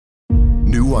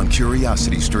New on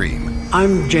Curiosity Stream.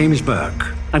 I'm James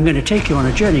Burke. I'm going to take you on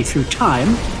a journey through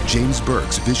time. James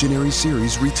Burke's visionary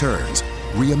series returns,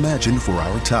 reimagined for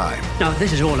our time. Now,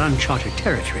 this is all uncharted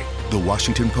territory. The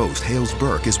Washington Post hails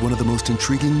Burke as one of the most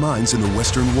intriguing minds in the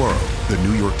Western world. The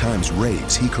New York Times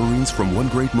raves he careens from one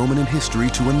great moment in history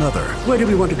to another. Where do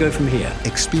we want to go from here?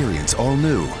 Experience all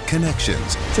new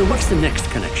Connections. So what's the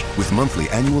next connection? With monthly,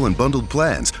 annual, and bundled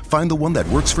plans, find the one that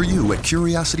works for you at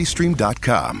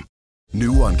CuriosityStream.com.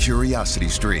 New on Curiosity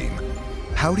Stream.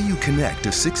 How do you connect a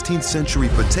 16th century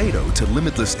potato to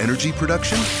limitless energy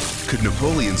production? Could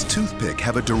Napoleon's toothpick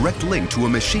have a direct link to a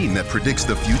machine that predicts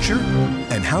the future?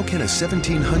 And how can a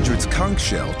 1700s conch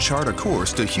shell chart a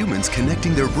course to humans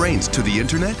connecting their brains to the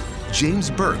internet?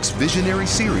 James Burke's visionary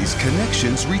series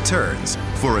Connections returns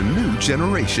for a new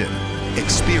generation.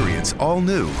 Experience all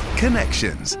new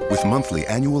Connections. With monthly,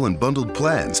 annual, and bundled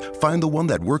plans, find the one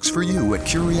that works for you at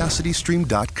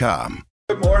CuriosityStream.com.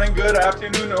 Good morning, good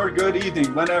afternoon, or good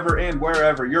evening, whenever and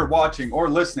wherever you're watching or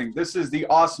listening. This is the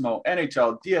Osmo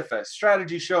NHL DFS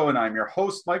Strategy Show, and I'm your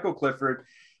host, Michael Clifford,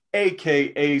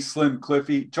 aka Slim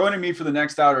Cliffy. Joining me for the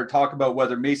next hour to talk about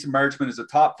whether Mason Marchment is a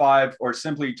top 5 or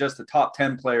simply just a top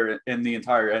 10 player in the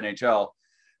entire NHL,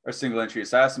 our single entry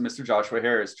assassin, Mr. Joshua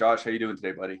Harris. Josh, how you doing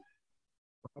today, buddy?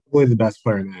 Probably the best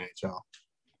player in the NHL.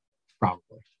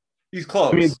 Probably. He's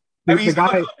close. The he's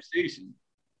guy, in the conversation.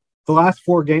 The last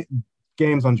 4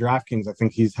 games on DraftKings, I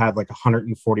think he's had like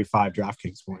 145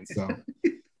 DraftKings points. So,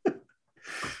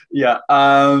 yeah.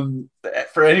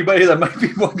 For anybody that might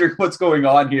be wondering what's going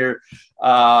on here,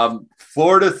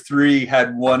 Florida 3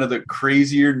 had one of the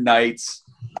crazier nights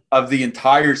of the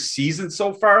entire season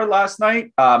so far last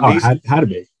night. Had to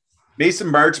be. Mason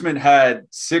Marchment had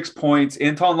 6 points.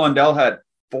 Anton Lundell had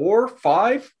 4,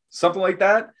 5, something like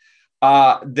that.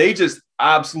 They just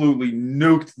absolutely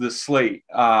nuked the slate.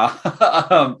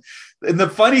 And the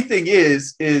funny thing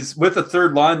is with a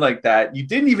third line like that, you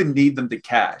didn't even need them to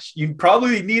cash. You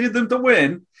probably needed them to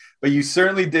win, but you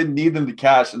certainly didn't need them to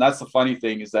cash. And that's the funny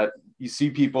thing, is that you see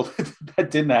people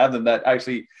that didn't have them that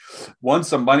actually won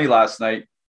some money last night.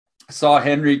 I saw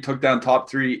Henry took down top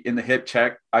 3 in the hip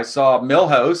check. I saw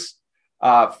Millhouse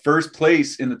first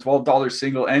place in the $12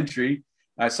 single entry.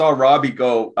 I saw Robbie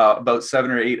go about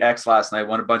 7 or 8X last night,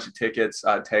 won a bunch of tickets,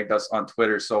 tagged us on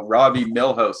Twitter. So Robbie,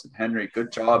 Millhouse, and Henry,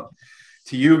 good job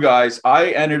to you guys.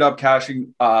 I ended up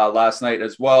cashing last night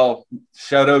as well.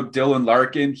 Shout out Dylan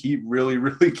Larkin. He really,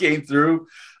 really came through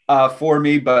for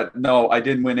me, but no, I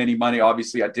didn't win any money.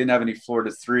 Obviously, I didn't have any Florida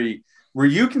 3. Were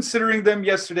you considering them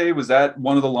yesterday? Was that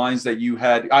one of the lines that you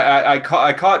had? I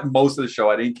caught most of the show.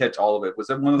 I didn't catch all of it. Was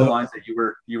that one of the lines that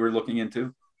you were looking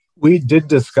into? We did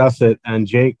discuss it, and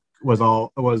Jake was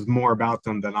more about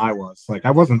them than I was. Like,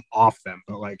 I wasn't off them,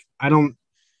 but like,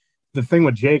 the thing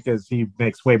with Jake is he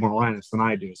makes way more lineups than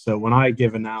I do. So when I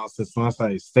give analysis, unless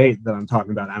I state that I'm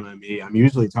talking about MME, I'm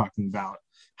usually talking about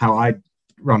how I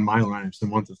run my lineups in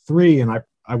 1 to 3. And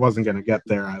I wasn't going to get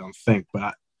there, I don't think,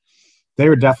 but they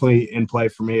were definitely in play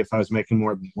for me if I was making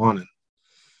more than one. And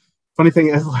funny thing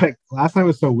is, like, last night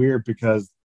was so weird because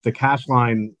the cash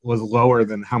line was lower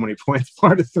than how many points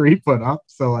Florida 3 put up.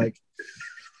 So like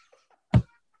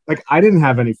I didn't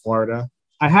have any Florida.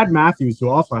 I had Matthews, who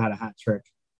also had a hat trick.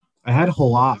 I had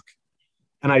Halak,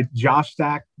 and I Josh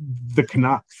stacked the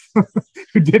Canucks,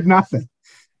 who did nothing,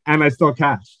 and I still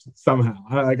cashed somehow.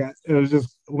 It was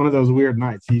just one of those weird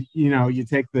nights. You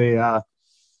take the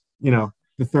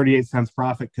 38 cents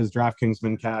profit because DraftKings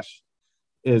min cash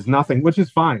is nothing, which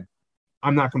is fine.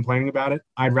 I'm not complaining about it.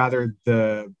 I'd rather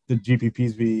the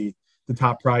GPPs be the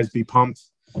top prize be pumped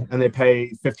and they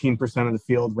pay 15% of the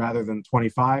field rather than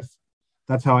 25.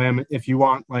 That's how I am. If you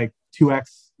want like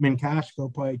 2x min cash, go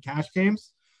play cash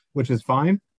games, which is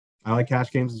fine. I like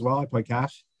cash games as well. I play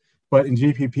cash. But in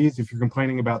GPPs, if you're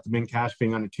complaining about the min cash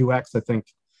being under 2x, I think,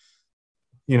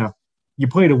 you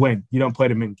play to win. You don't play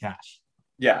to min cash.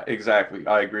 Yeah, exactly.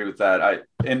 I agree with that.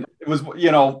 And it was,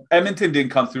 Edmonton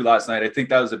didn't come through last night. I think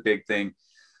that was a big thing.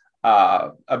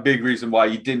 A big reason why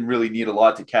you didn't really need a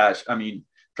lot to cash. I mean,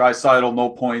 Draisaitl, no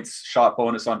points, shot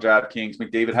bonus on DraftKings.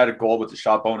 McDavid had a goal with the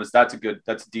shot bonus. That's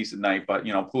a decent night. But,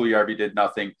 Puljujarvi did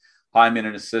nothing. Hyman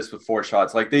an assist with 4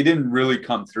 shots. Like, they didn't really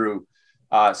come through.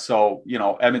 So,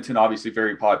 Edmonton obviously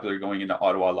very popular going into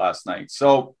Ottawa last night.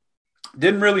 So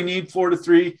didn't really need Florida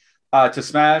 3. To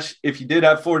smash. If you did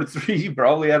have 4 to 3, you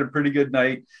probably had a pretty good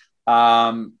night.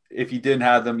 If you didn't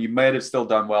have them, you might have still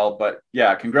done well. But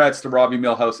yeah, congrats to Robbie,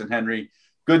 Millhouse, and Henry.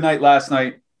 Good night last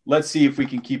night. Let's see if we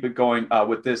can keep it going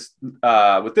with this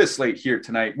slate here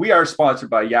tonight. We are sponsored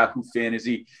by Yahoo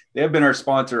Fantasy. They have been our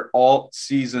sponsor all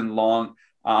season long.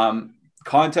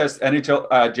 contest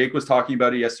NHL. Jake was talking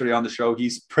about it yesterday on the show.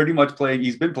 He's pretty much playing.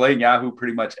 He's been playing Yahoo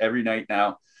pretty much every night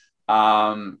now.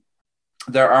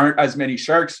 There aren't as many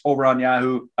Sharks over on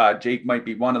Yahoo. Jake might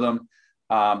be one of them,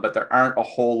 but there aren't a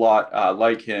whole lot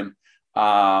like him.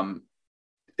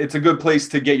 It's a good place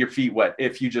to get your feet wet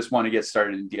if you just want to get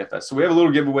started in DFS. So we have a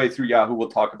little giveaway through Yahoo.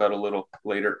 We'll talk about a little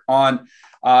later on.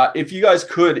 If you guys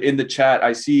could, in the chat,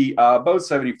 I see about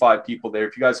 75 people there.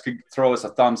 If you guys could throw us a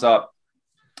thumbs up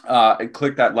and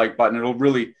click that like button, it'll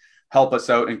really help us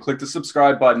out. And click the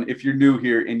subscribe button if you're new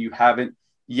here and you haven't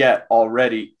yet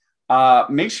already.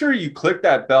 Make sure you click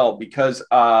that bell because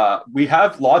we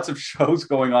have lots of shows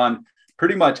going on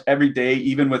pretty much every day,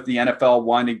 even with the NFL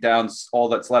winding down. All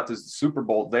that's left is the Super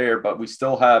Bowl there, but we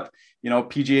still have,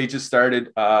 PGA just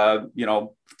started,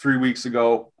 3 weeks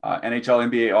ago, NHL,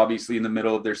 NBA, obviously in the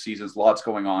middle of their seasons, lots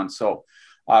going on. So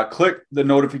click the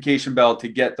notification bell to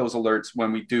get those alerts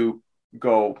when we do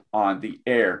go on the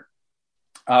air.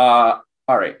 All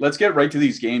right, let's get right to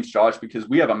these games, Josh, because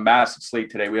we have a massive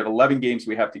slate today. We have 11 games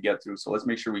we have to get through. So let's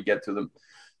make sure we get to them.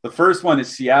 The first one is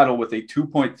Seattle with a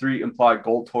 2.3 implied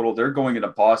goal total. They're going into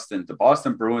Boston. The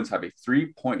Boston Bruins have a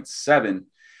 3.7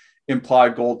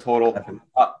 implied goal total.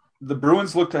 The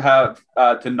Bruins look to have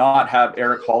to not have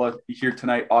Eric Holla here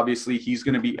tonight. Obviously, he's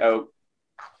going to be out.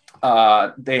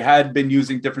 They had been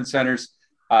using different centers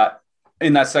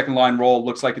in that second line role.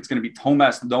 Looks like it's going to be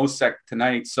Tomas Nosek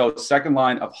tonight. So second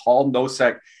line of Hall,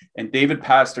 Nosek, and David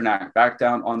Pasternak back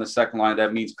down on the second line.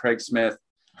 That means Craig Smith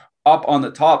up on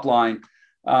the top line.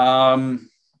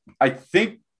 I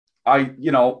think there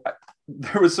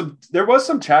was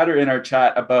some chatter in our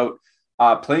chat about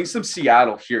playing some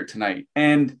Seattle here tonight.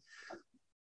 And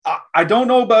I don't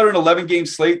know about an 11 game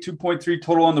slate, 2.3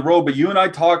 total on the road, but you and I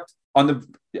talked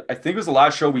I think it was the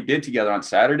last show we did together on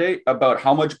Saturday about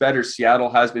how much better Seattle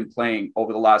has been playing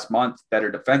over the last month, better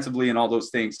defensively and all those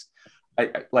things.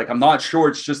 I'm not sure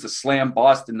it's just a slam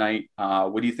Boston night.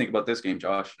 What do you think about this game,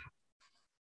 Josh?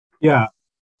 Yeah.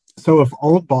 So if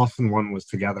old Boston one was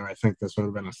together, I think this would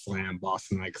have been a slam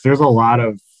Boston night because there's a lot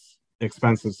of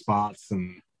expensive spots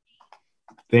and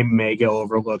they may get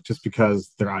overlooked just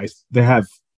because they have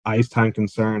ice time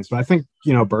concerns. But I think,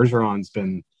 Bergeron's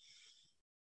been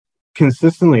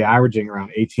consistently averaging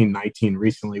around 18, 19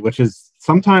 recently, which is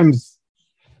sometimes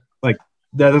that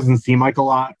doesn't seem like a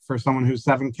lot for someone who's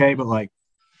 7K, but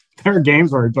there are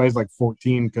games where he plays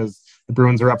 14 because the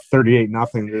Bruins are up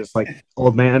 38-0. You're just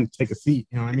old man, take a seat.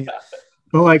 You know what I mean?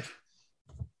 But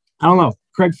I don't know.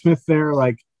 Craig Smith there,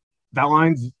 that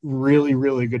line's really,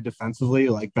 really good defensively,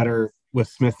 better with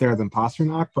Smith there than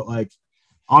Pasternak. But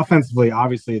offensively,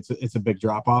 obviously it's a big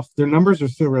drop off. Their numbers are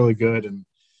still really good.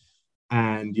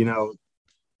 And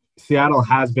Seattle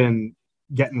has been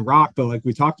getting rocked, but like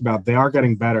we talked about, they are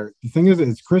getting better. The thing is,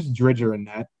 it's Chris Driedger in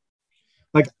net.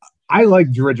 I like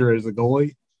Driedger as a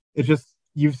goalie. It's just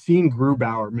you've seen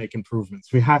Grubauer make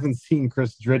improvements. We haven't seen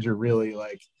Chris Driedger really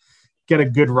get a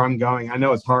good run going. I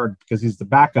know it's hard because he's the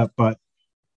backup, but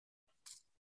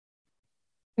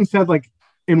instead,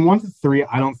 in 1 to 3,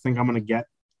 I don't think I'm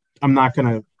not going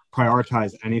to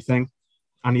prioritize anything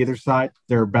on either side.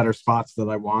 There are better spots that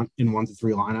I want in 1 to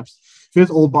 3 lineups. If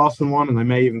it's old Boston 1, and I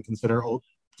may even consider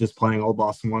just playing old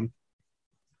Boston 1,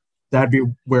 that'd be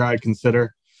where I'd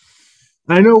consider.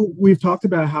 And I know we've talked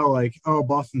about how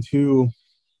Boston 2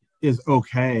 is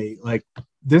okay.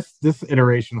 This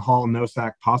iteration, Hall,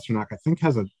 Nosek, Pasternak, I think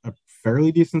has a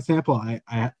fairly decent sample.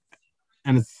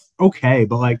 And it's okay,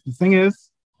 but the thing is,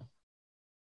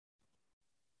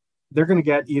 they're going to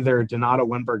get either Donato,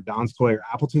 Wenberg, Donskoy, or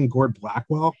Appleton, Gord,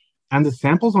 Blackwell, and the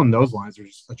samples on those lines are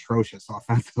just atrocious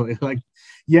offensively.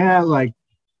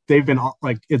 They've been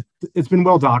it's been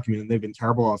well documented. They've been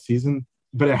terrible all season,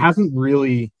 but it hasn't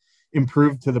really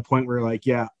improved to the point where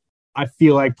I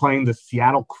feel like playing the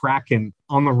Seattle Kraken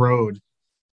on the road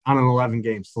on an 11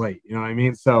 game slate. You know what I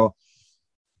mean? So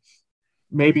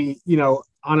maybe,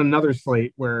 on another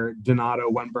slate where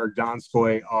Donato, Wenberg,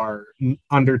 Donskoy are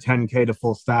under 10K to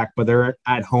full stack, but they're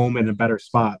at home in a better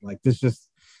spot. This just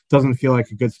doesn't feel like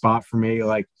a good spot for me.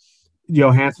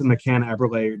 Johansson, McCann,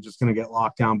 Eberle are just going to get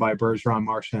locked down by Bergeron,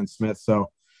 Marchand, Smith. So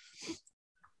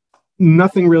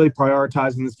nothing really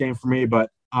prioritized in this game for me, but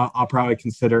I'll probably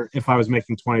consider, if I was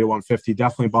making 20 to 150,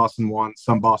 definitely Boston 1,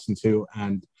 some Boston 2,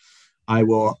 and I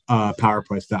will power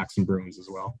play stacks and Bruins as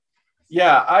well.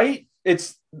 Yeah,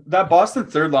 it's that Boston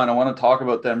third line. I want to talk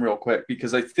about them real quick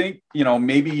because I think,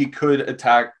 maybe you could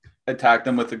attack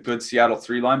them with a good Seattle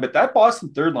 3 line, but that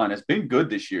Boston third line has been good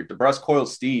this year. DeBrusk, Coyle,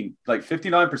 Steen,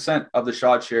 59% of the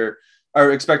shot share,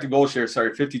 or expected goal share,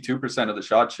 52% of the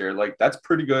shot share. That's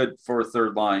pretty good for a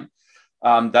third line.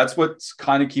 That's what's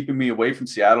kind of keeping me away from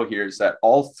Seattle here, is that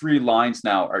all three lines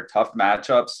now are tough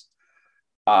matchups.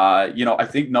 I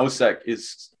think Nosek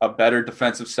is a better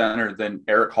defensive center than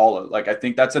Eric Holla. Like, I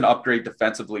think that's an upgrade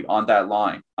defensively on that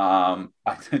line. I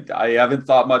haven't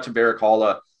thought much of Eric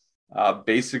Holla.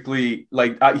 Basically,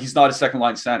 he's not a second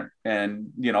line center,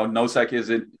 and Nosek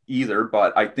isn't either.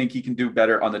 But I think he can do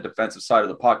better on the defensive side of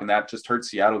the puck, and that just hurts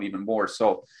Seattle even more.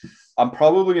 So I'm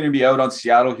probably going to be out on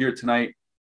Seattle here tonight.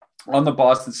 On the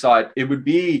Boston side, it would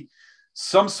be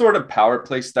some sort of power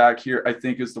play stack here, I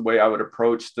think, is the way I would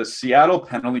approach. The Seattle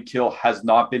penalty kill has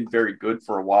not been very good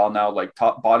for a while now, like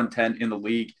bottom 10 in the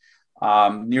league,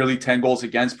 nearly 10 goals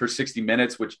against per 60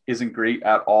 minutes, which isn't great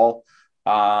at all.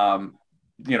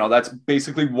 That's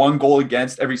basically 1 goal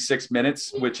against every 6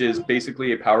 minutes, which is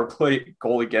basically a power play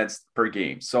goal against per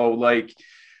game. So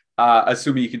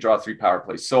assuming you can draw 3 power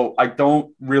plays. So I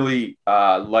don't really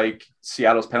like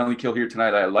Seattle's penalty kill here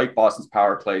tonight. I like Boston's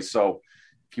power play. So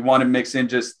if you want to mix in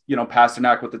just,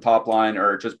 Pasternak with the top line,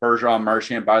 or just Bergeron,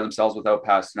 Marchand by themselves without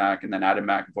Pasternak, and then Adam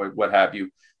McAvoy, what have you,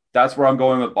 that's where I'm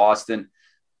going with Boston.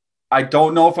 I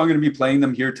don't know if I'm going to be playing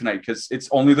them here tonight, because it's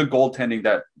only the goaltending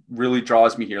that really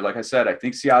draws me here. Like I said, I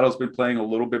think Seattle's been playing a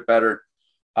little bit better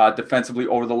defensively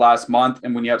over the last month.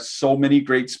 And when you have so many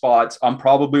great spots, I'm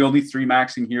probably only 3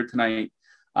 maxing here tonight.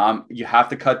 You have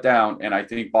to cut down. And I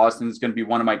think Boston is going to be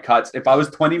one of my cuts. If I was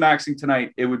 20 maxing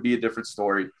tonight, it would be a different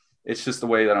story. It's just the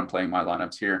way that I'm playing my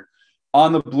lineups here.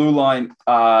 On the blue line,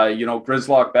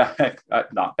 Grislock back,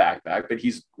 not back, but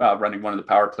he's running one of the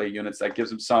power play units. That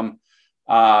gives him some,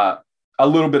 a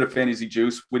little bit of fantasy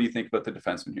juice. What do you think about the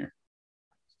defenseman here?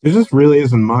 There just really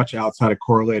isn't much outside of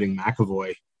correlating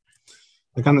McAvoy.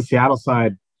 Like on the Seattle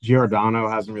side, Giordano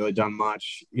hasn't really done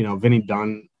much. Vinny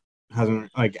Dunn hasn't,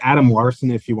 like Adam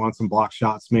Larson, if you want some block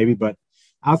shots, maybe, but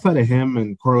outside of him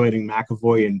and correlating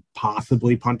McAvoy and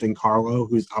possibly punting Carlo,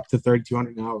 who's up to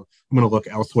 3,200 now, I'm going to look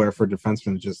elsewhere for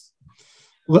defensemen. Just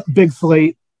big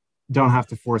slate. Don't have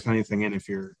to force anything in if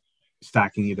you're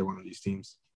stacking either one of these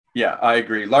teams. Yeah, I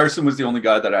agree. Larson was the only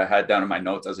guy that I had down in my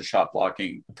notes as a shot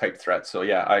blocking type threat. So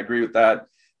yeah, I agree with that.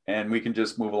 And we can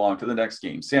just move along to the next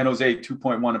game. San Jose,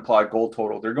 2.1 implied goal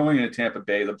total. They're going into Tampa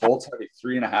Bay. The Bolts have a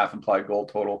 3.5 implied goal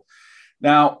total.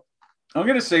 Now, I'm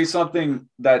going to say something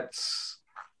that's,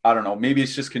 I don't know, maybe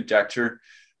it's just conjecture,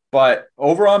 but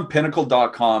over on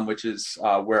pinnacle.com, which is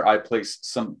where I place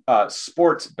some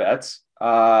sports bets,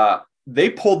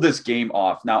 they pulled this game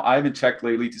off. Now, I haven't checked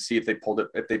lately to see if they put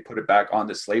it back on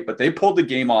the slate, but they pulled the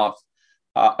game off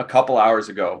a couple hours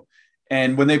ago.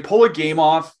 And when they pull a game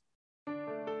off.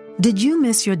 Did you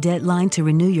miss your deadline to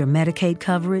renew your Medicaid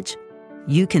coverage?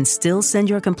 You can still send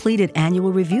your completed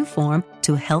annual review form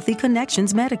to Healthy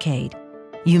Connections Medicaid.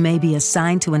 You may be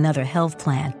assigned to another health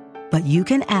plan, but you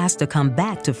can ask to come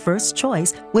back to First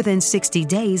Choice within 60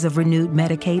 days of renewed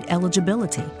Medicaid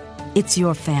eligibility. It's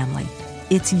your family.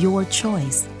 It's your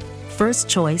choice. First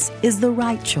Choice is the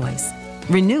right choice.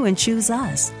 Renew and choose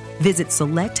us. Visit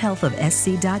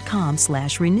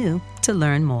selecthealthofsc.com/renew to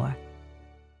learn more.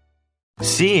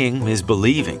 Seeing is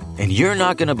believing, and you're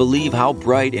not going to believe how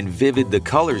bright and vivid the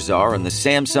colors are on the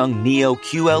Samsung Neo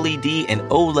QLED and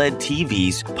OLED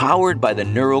TVs powered by the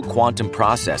Neural Quantum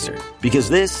Processor. Because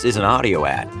this is an audio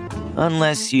ad.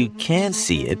 Unless you can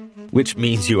see it, which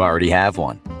means you already have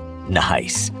one.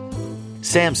 Nice.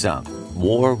 Samsung.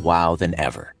 More wow than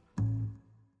ever.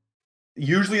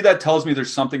 Usually that tells me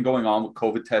there's something going on with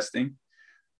COVID testing.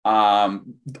 I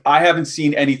haven't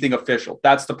seen anything official.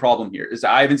 That's the problem here, is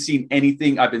I haven't seen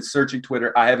anything. I've been searching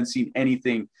Twitter. I haven't seen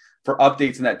anything for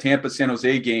updates in that Tampa San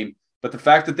Jose game. But the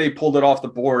fact that they pulled it off the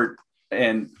board,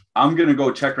 and I'm going to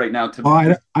go check right now.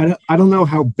 I don't know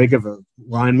how big of a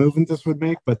line movement this would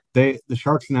make, but the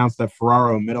Sharks announced that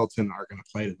Ferraro and Middleton are going to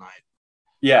play tonight.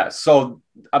 Yeah. So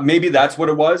maybe that's what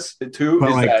it was too,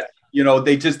 but that,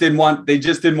 they just didn't want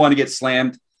to get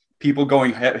slammed. People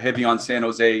going heavy on San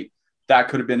Jose. That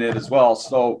could have been it as well.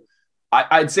 So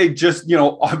I'd say just,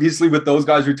 obviously with those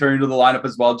guys returning to the lineup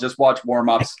as well, just watch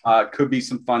warm-ups. Could be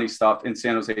some funny stuff in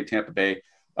San Jose, Tampa Bay.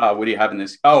 What do you have in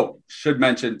this? Oh, should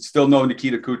mention, still no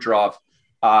Nikita Kucherov.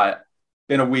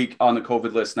 Been a week on the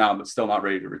COVID list now, but still not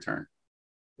ready to return.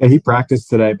 Yeah, he practiced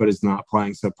today, but is not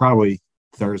playing. So probably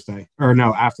Thursday. Or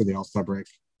no, after the All-Star break,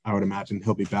 I would imagine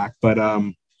he'll be back. But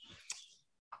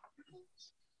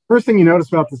first thing you notice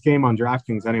about this game on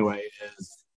DraftKings anyway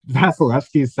is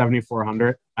Vasilevsky is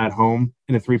 7,400 at home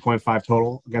in a 3.5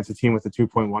 total against a team with a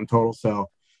 2.1 total. So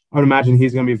I would imagine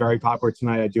he's going to be very popular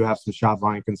tonight. I do have some shot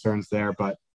volume concerns there,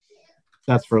 but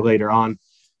that's for later on.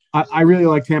 I really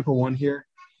like Tampa 1 here.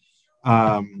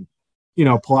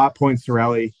 Palat, Point,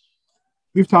 Cirelli.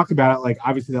 we've talked about it. Like,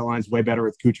 obviously, that line's way better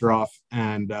with Kucherov,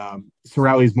 and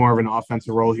Cirelli's more of an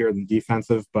offensive role here than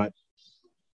defensive. But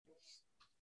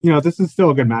this is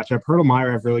still a good matchup. Hurdle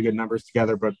Meyer have really good numbers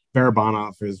together, but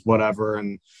Barabanov is whatever.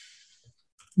 And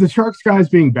the Sharks guys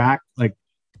being back, like,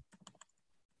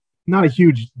 not a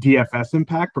huge DFS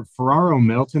impact, but Ferraro and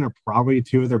Middleton are probably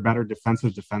two of their better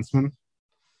defensive defensemen,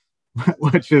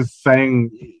 which is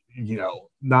saying,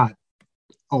 not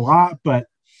a lot, but,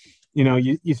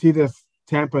 you see this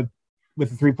Tampa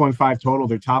with a 3.5 total,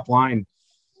 their top line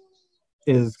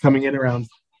is coming in around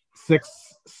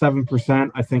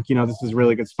 6-7%. I think, this is a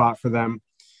really good spot for them.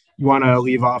 You want to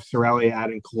leave off Cirelli,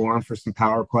 adding Killorn for some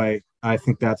power play. I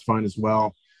think that's fine as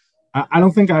well. I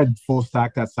don't think I'd full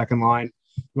stack that second line.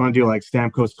 You want to do like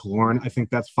Stamkos, Killorn, I think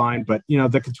that's fine. But,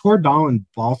 the Couture, Dahlin,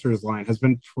 Balcers line has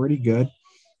been pretty good.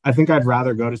 I think I'd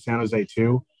rather go to San Jose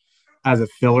too as a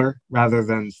filler rather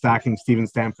than stacking Steven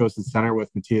Stamkos in center with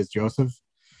Matthias Joseph.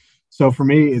 So for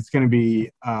me, it's going to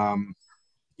be,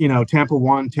 Tampa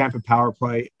 1, Tampa power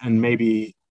play, and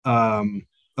maybe a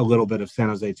little bit of San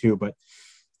Jose too. But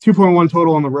 2.1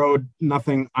 total on the road,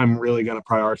 nothing I'm really going to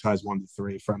prioritize 1 to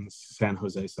 3 from the San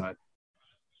Jose side.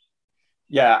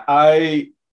 Yeah, I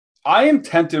am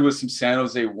tempted with some San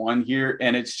Jose 1 here,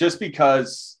 and it's just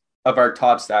because of our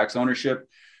top stacks ownership.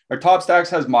 Our top stacks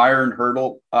has Meyer and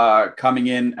Hurdle coming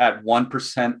in at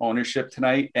 1% ownership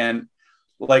tonight. And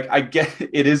like, I get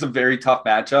it is a very tough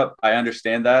matchup. I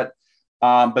understand that.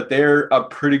 But they're a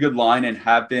pretty good line and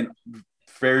have been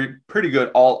pretty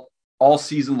good all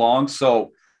season long.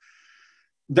 So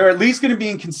they're at least going to be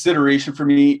in consideration for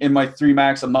me in my 3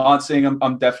 max. I'm not saying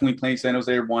I'm definitely playing San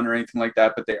Jose or 1 or anything like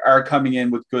that, but they are coming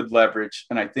in with good leverage.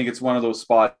 And I think it's one of those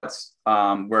spots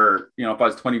where, if I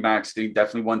was 20 maxing,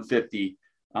 definitely 150,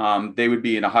 they would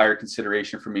be in a higher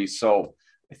consideration for me. So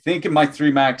I think in my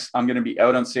 3 max, I'm going to be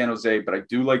out on San Jose, but I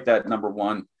do like that number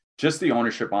 1. Just the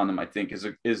ownership on them, I think,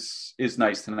 is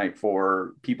nice tonight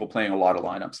for people playing a lot of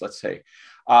lineups, let's say.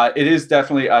 It is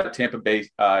definitely a Tampa Bay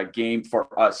game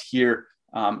for us here.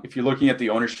 If you're looking at the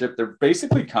ownership, they're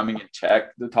basically coming in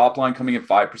check. The top line coming in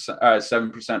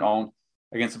 7% owned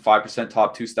against a 5%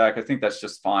 top 2 stack. I think that's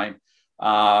just fine.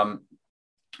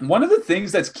 One of the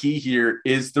things that's key here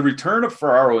is the return of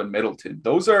Ferraro and Middleton.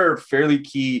 Those are fairly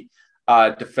key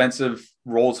defensive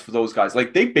roles for those guys.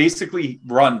 Like, they basically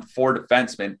run 4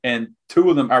 defensemen, and 2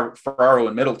 of them are Ferraro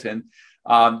and Middleton.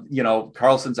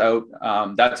 Carlson's out.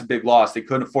 That's a big loss. They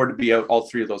couldn't afford to be out all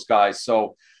 3 of those guys.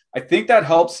 So I think that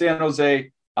helps San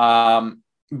Jose.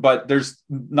 But there's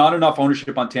not enough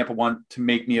ownership on Tampa 1 to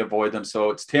make me avoid them.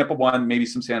 So it's Tampa 1, maybe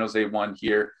some San Jose 1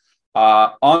 here.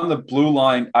 On the blue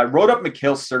line, I wrote up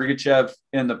Mikhail Sergachev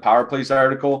in the Power Plays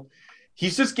article.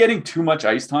 He's just getting too much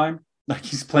ice time. Like,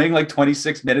 he's playing like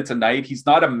 26 minutes a night. He's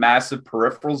not a massive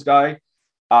peripherals guy.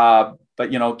 But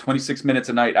 26 minutes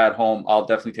a night at home, I'll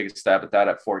definitely take a stab at that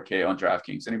at 4K on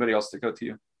DraftKings. Anybody else stick out to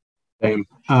you? Same.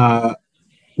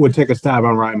 Would take a stab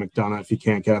on Ryan McDonough if you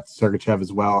can't get up to Sergachev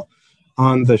as well.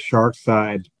 On the Shark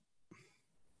side,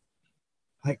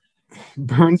 like,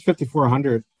 Burns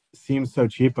 5,400 seems so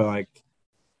cheap, but like,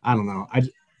 I don't know.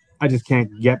 I just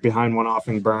can't get behind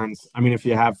one-offing Burns. I mean, if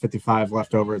you have 55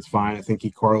 left over, it's fine. I think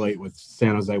he correlate with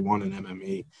San Jose 1 and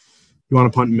MME. You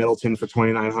want to punt Middleton for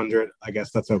 2,900, I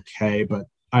guess that's okay, but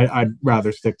I'd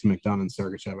rather stick to McDonough and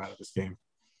Sergachev out of this game.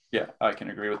 Yeah, I can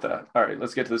agree with that. All right,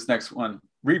 let's get to this next one.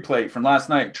 Replay from last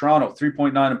night. Toronto,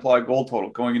 3.9 implied goal total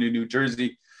going into New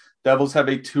Jersey. Devils have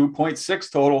a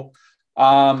 2.6 total.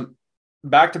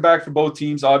 Back-to-back for both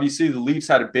teams. Obviously, the Leafs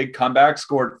had a big comeback,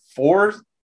 scored 4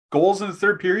 goals in the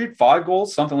third period, 5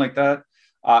 goals, something like that,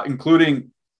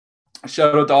 including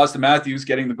shout out to Austin Matthews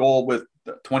getting the goal with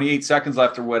 28 seconds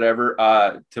left or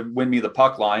whatever to win me the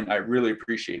puck line. I really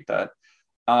appreciate that.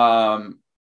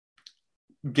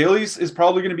 Gillies is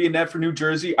probably going to be a net for New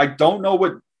Jersey. I don't know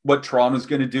what Toronto's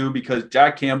going to do because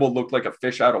Jack Campbell looked like a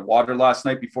fish out of water last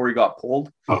night before he got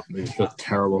pulled. Oh, man, that's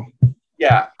terrible.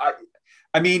 Yeah,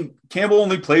 I mean, Campbell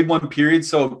only played 1 period,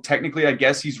 so technically I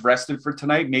guess he's rested for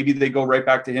tonight. Maybe they go right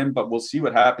back to him, but we'll see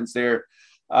what happens there.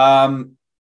 I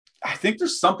think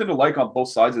there's something to like on both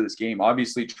sides of this game.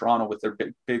 Obviously, Toronto with their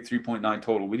big 3.9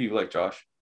 total. What do you like, Josh?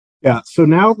 Yeah, so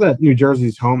now that New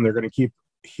Jersey's home, they're going to keep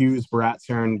Hughes,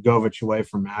 Baratzer, and Govich away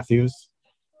from Matthews,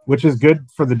 which is good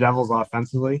for the Devils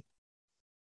offensively.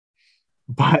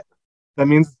 But that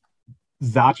means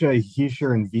Zacha,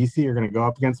 Hischier, and Vesey are going to go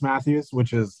up against Matthews,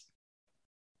 which is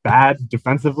bad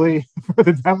defensively for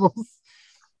the Devils.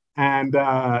 And,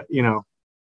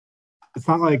 it's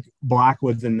not like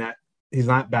Blackwood's in net. He's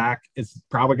not back. It's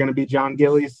probably going to be John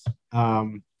Gillies,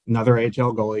 another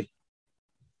AHL goalie.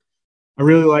 I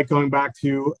really like going back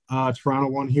to Toronto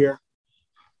 1 here.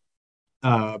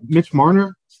 Mitch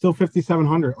Marner, still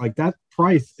 5,700. Like, that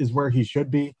price is where he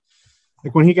should be.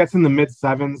 Like, when he gets in the mid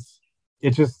sevens,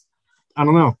 it just, I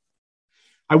don't know.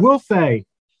 I will say,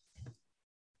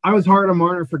 I was hard on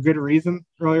Marner for good reason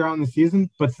earlier on in the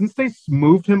season, but since they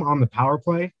moved him on the power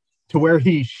play to where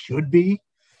he should be,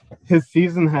 his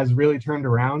season has really turned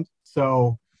around.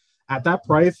 So at that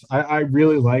price, I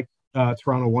really like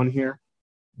Toronto 1 here.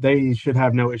 They should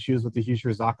have no issues with the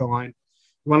Hischier Zaka line.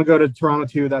 You want to go to Toronto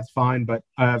 2, that's fine. But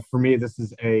for me, this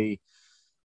is a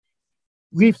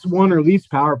Leafs 1 or Leafs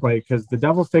power play because the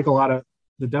Devils take a lot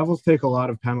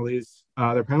of penalties.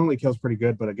 Their penalty kill's pretty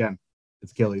good, but again,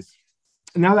 it's Gillies.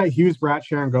 And now that Hughes, Bratt,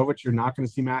 Sharangovich, you're not going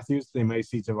to see Matthews. They may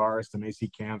see Tavares. They may see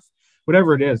Kampf.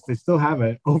 Whatever it is, they still have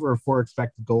it over 4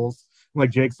 expected goals.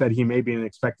 Like Jake said, he may be an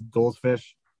expected goals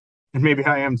fish, and maybe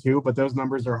I am too, but those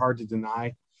numbers are hard to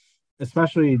deny,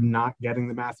 especially not getting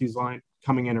the Matthews line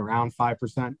coming in around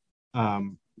 5%.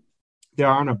 They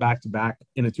are on a back-to-back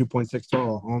in a 2.6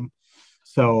 total at home.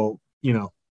 So,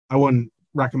 I wouldn't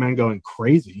recommend going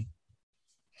crazy,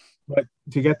 but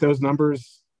to get those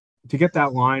numbers, to get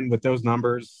that line with those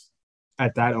numbers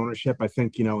at that ownership, I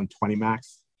think, in 20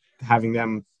 max, having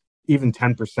them even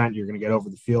 10%, you're going to get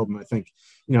over the field. And I think,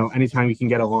 anytime you can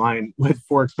get a line with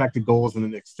 4 expected goals in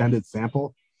an extended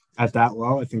sample at that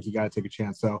low, I think you got to take a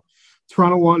chance. So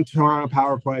Toronto 1, Toronto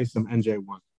power play, some NJ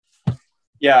 1.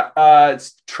 Yeah,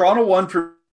 it's Toronto 1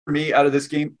 for me out of this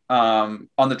game. On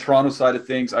the Toronto side of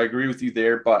things, I agree with you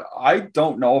there, but I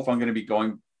don't know if I'm going to be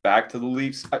going back to the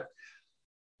Leafs.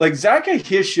 Like Zach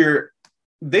Hischier,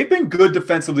 they've been good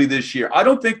defensively this year. I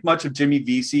don't think much of Jimmy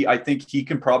Vesey. I think he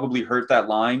can probably hurt that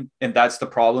line, and that's the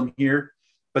problem here.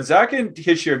 But Zach and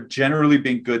Hischier have generally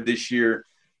been good this year.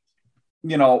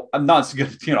 I'm not going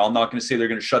to say they're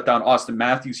going to shut down Austin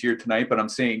Matthews here tonight, but I'm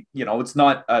saying, it's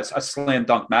not a slam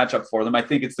dunk matchup for them. I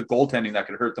think it's the goaltending that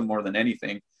could hurt them more than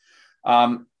anything.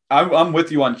 I'm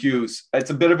with you on Hughes.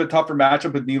 It's a bit of a tougher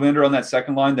matchup with Nylander on that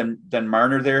second line than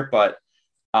Marner there, but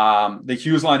the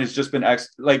Hughes line has just been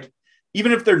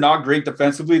even if they're not great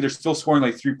defensively, they're still scoring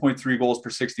like 3.3 goals per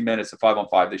 60 minutes at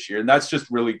 5-on-5 this year. And that's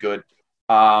just really good.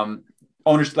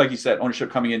 Ownership, like you said,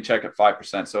 ownership coming in check at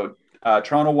 5%. So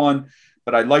Toronto 1,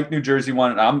 but I like New Jersey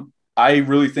 1. And I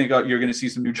really think you're going to see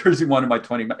some New Jersey 1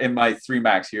 in my 3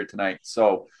 max here tonight.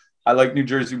 So I like New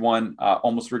Jersey 1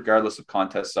 almost regardless of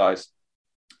contest size.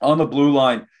 On the blue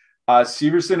line,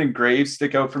 Severson and Graves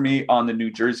stick out for me on the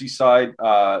New Jersey side.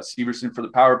 Severson for the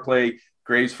power play,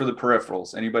 Graves for the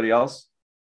peripherals. Anybody else?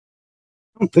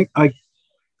 I don't think I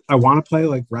want to play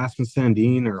like Rasmus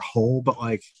Sandin or Hull, but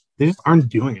they just aren't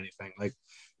doing anything. Like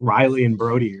Riley and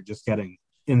Brody are just getting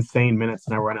insane minutes,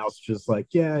 and everyone else just we'll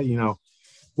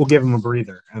give them a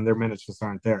breather, and their minutes just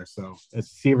aren't there. So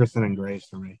it's Severson and Graves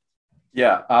for me.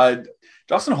 Yeah,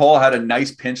 Justin Hull had a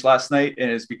nice pinch last night,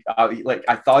 and it's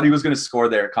I thought he was going to score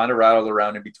there. Kind of rattled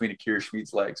around in between Akira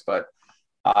Schmid's legs, but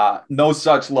no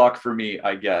such luck for me,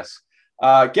 I guess.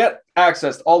 Get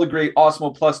access to all the great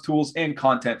Osmo Plus tools and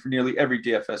content for nearly every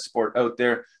DFS sport out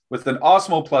there with an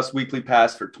Osmo Plus weekly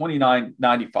pass for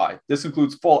 $29.95. This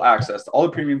includes full access to all the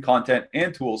premium content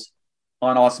and tools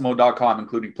on Osmo.com,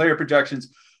 including player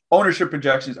projections, ownership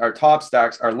projections, our top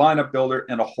stacks, our lineup builder,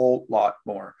 and a whole lot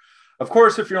more. Of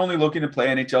course, if you're only looking to play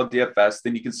NHL DFS,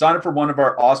 then you can sign up for one of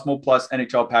our Osmo Plus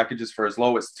NHL packages for as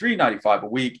low as $3.95 a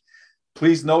week.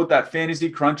 Please note that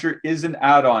Fantasy Cruncher is an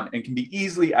add-on and can be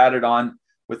easily added on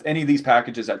with any of these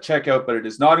packages at checkout, but it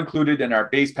is not included in our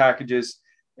base packages,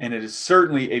 and it is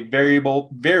certainly a very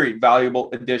valuable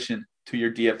addition to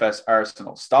your DFS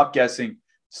arsenal. Stop guessing,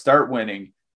 start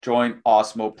winning. Join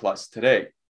Osmo Plus today.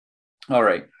 All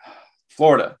right,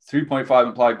 Florida, 3.5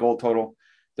 implied goal total.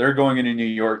 They're going into New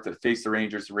York to face the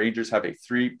Rangers. The Rangers have a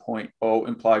 3.0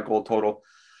 implied goal total.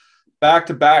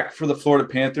 Back-to-back for the Florida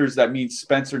Panthers. That means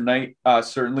Spencer Knight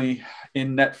certainly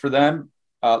in net for them.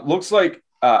 Looks like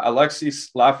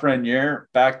Alexis Lafreniere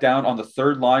back down on the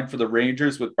third line for the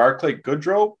Rangers with Barclay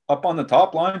Goodrow up on the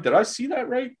top line. Did I see that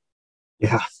right?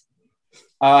 Yeah.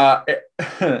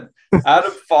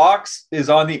 Adam Fox is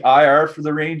on the IR for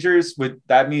the Rangers.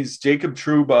 That means Jacob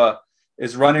Trouba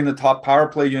is running the top power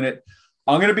play unit.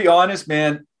 I'm going to be honest,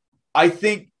 man. I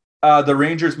think the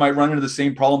Rangers might run into the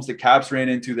same problems that Caps ran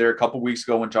into there a couple weeks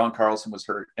ago when John Carlson was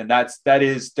hurt. And that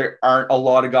is there aren't a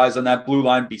lot of guys on that blue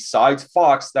line besides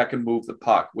Fox that can move the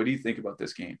puck. What do you think about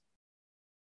this game?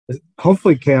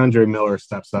 Hopefully Keandre Miller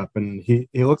steps up, and he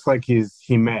looks like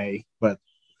he may, but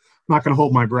I'm not going to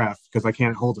hold my breath because I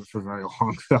can't hold it for very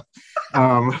long. So there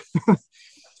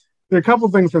are a couple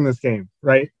things from this game,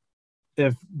 right?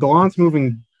 If Gallant's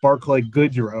moving Barclay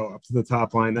Goodrow up to the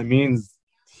top line, that means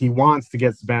he wants to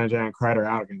get Zibanejad and Kreider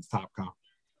out against top comp.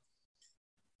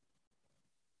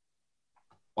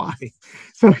 Why?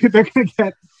 So they're going to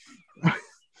get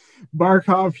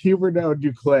Barkov, Huberdeau,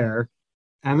 Duclair.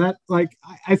 And that, like,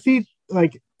 I see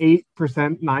like 8%,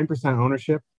 9%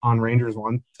 ownership on Rangers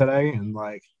 1 today. And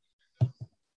like,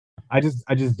 I just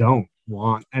don't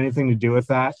want anything to do with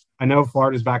that. I know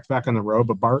Florida's back-to-back on the road,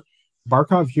 but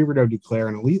Barkov, Huberdeau, Duclair,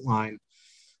 an elite line.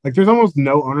 Like, there's almost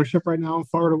no ownership right now in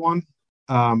Florida 1.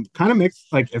 Kind of makes,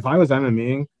 like, if I was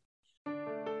MMEing.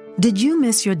 Did you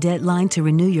miss your deadline to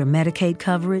renew your Medicaid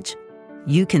coverage?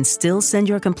 You can still send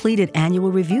your completed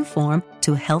annual review form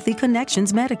to Healthy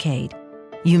Connections Medicaid.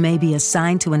 You may be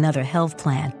assigned to another health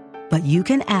plan, but you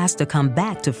can ask to come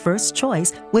back to First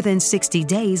Choice within 60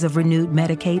 days of renewed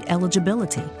Medicaid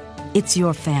eligibility. It's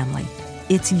your family.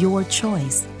 It's your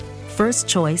choice. First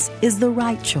Choice is the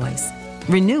right choice.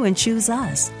 Renew and choose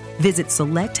us. Visit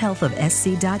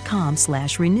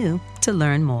selecthealthofsc.com/renew to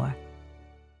learn more.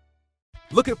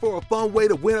 Looking for a fun way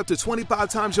to win up to 25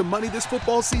 times your money this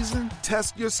football season?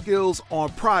 Test your skills on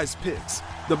Prize Picks,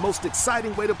 the most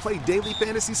exciting way to play daily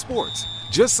fantasy sports.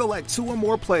 Just select 2 or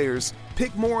more players,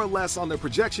 pick more or less on their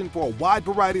projection for a wide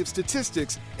variety of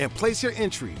statistics, and place your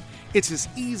entry. It's as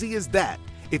easy as that.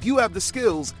 If you have the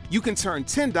skills, you can turn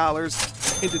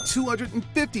 $10 into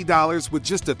 $250 with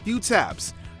just a few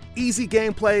taps. Easy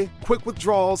gameplay, quick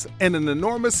withdrawals, and an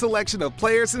enormous selection of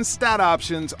players and stat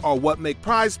options are what make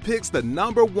Prize Picks the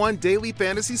 #1 daily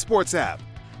fantasy sports app.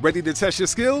 Ready to test your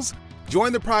skills?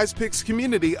 Join the Prize Picks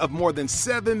community of more than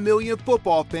 7 million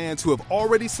football fans who have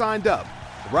already signed up.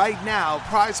 Right now,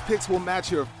 Prize Picks will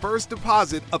match your first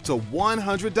deposit up to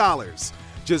 $100.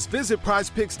 Just visit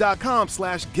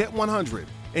prizepicks.com/get100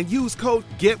 and use code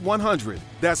GET100.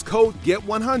 That's code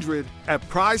GET100 at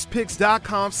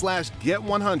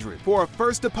prizepicks.com/get100 for a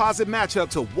first deposit match up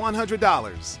to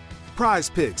 $100. Prize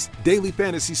Picks, daily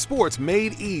fantasy sports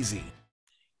made easy.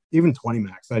 Even 20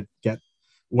 max, I'd get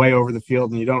way over the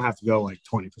field, and you don't have to go like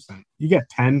 20%. You get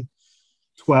 10,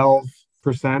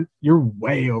 12%, you're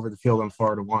way over the field on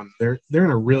Florida 1. They're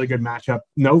in a really good matchup.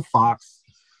 No Fox.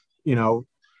 You know,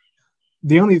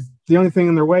 the only thing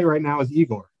in their way right now is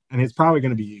Igor. And it's probably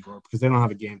going to be Igor because they don't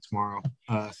have a game tomorrow.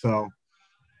 So,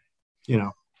 you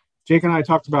know, Jake and I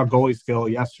talked about goalie skill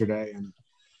yesterday, and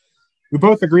we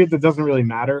both agreed that it doesn't really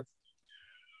matter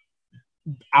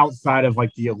outside of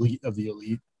like the elite of the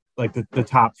elite, like the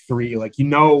top 3. Like, you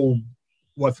know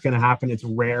what's going to happen. It's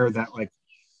rare that like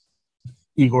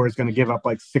Igor is going to give up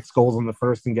like 6 goals in the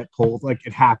first and get pulled. Like,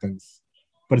 it happens,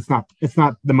 but it's not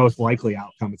the most likely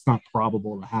outcome. It's not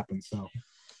probable to happen. So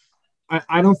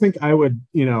I don't think I would,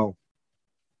 you know,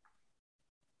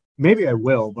 maybe I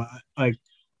will, but like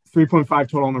 3.5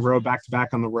 total on the road,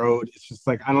 back-to-back on the road. It's just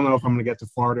like, I don't know if I'm going to get to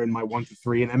Florida in my 1 to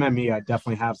 3. And MME, I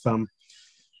definitely have some.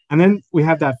 And then we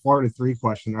have that Florida 3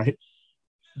 question, right?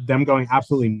 Them going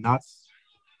absolutely nuts.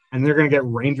 And they're going to get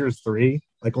Rangers 3.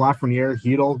 Like Lafreniere,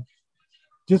 Hedl.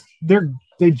 Just,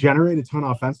 they generate a ton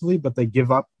offensively, but they give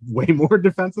up way more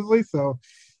defensively. So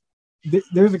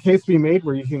there's a case to be made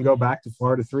where you can go back to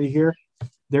Florida 3 here.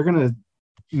 They're going to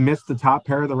miss the top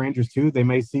pair of the Rangers too. They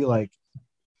may see like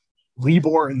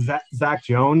Libor and Zach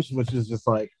Jones, which is just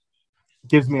like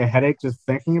gives me a headache just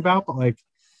thinking about. But like,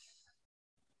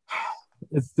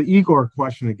 it's the Igor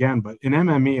question again. But in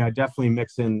MME, I definitely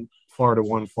mix in Florida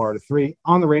 1, Florida 3.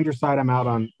 On the Rangers side, I'm out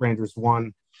on Rangers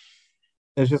 1.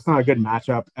 It's just not a good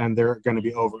matchup, and they're going to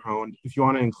be over-owned. If you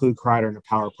want to include Kreider in a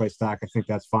power play stack, I think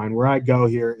that's fine. Where I go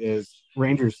here is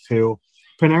Rangers 2.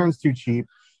 Panarin's too cheap.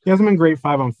 He hasn't been great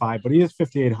 5-on-5, but he is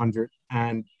 5,800,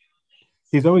 and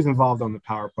he's always involved on the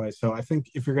power play. So I think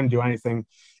if you're going to do anything,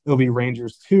 it'll be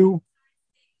Rangers 2,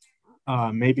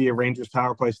 maybe a Rangers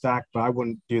power play stack, but I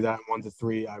wouldn't do that in 1 to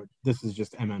 3. This is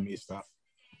just MME stuff.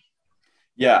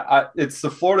 Yeah, it's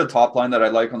the Florida top line that I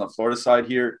like on the Florida side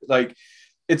here. Like,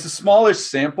 it's a smallish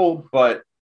sample, but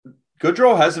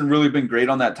Goodrow hasn't really been great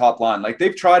on that top line. Like,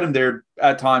 they've tried him there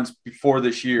at times before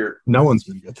this year. No one's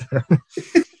been good there.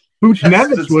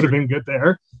 Buchnevich would have been good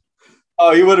there.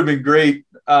 Oh, he would have been great.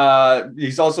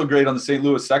 He's also great on the St.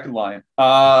 Louis second line.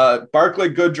 Barclay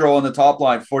Goodrow on the top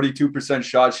line, 42%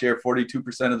 shot share,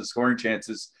 42% of the scoring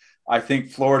chances. I think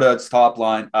Florida's top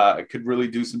line could really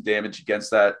do some damage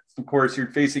against that. Of course, you're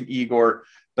facing Igor,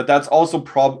 but that's also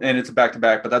and it's a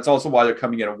back-to-back, but that's also why they're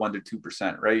coming in at 1 to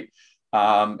 2%, right?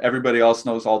 Everybody else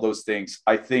knows all those things.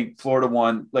 I think Florida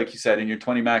 1, like you said, in your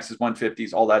 20 maxes,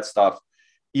 150s, all that stuff,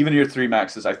 even your 3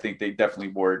 maxes, I think they definitely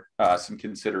warrant some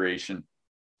consideration.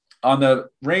 On the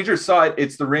Rangers side,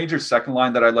 it's the Rangers second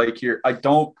line that I like here. I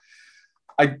think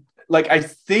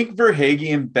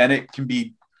Verhaeghe and Bennett can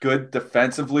be good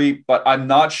defensively, but I'm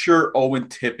not sure Owen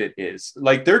Tippett is.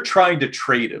 Like, they're trying to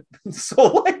trade him.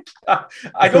 So, like,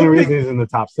 I don't think he's in the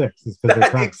top 6. Is because they're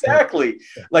trying exactly.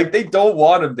 Yeah. Like, they don't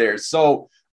want him there. So,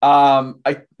 I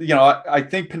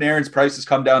think Panarin's price has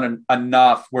come down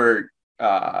enough where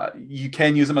you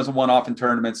can use him as a one-off in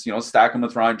tournaments. Stack him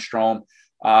with Ryan Strome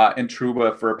and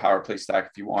Trouba for a power play stack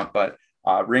if you want. But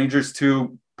Rangers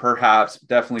 2, perhaps,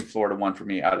 definitely Florida 1 for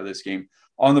me out of this game.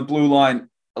 On the blue line,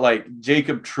 like,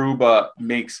 Jacob Trouba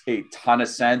makes a ton of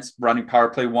sense running power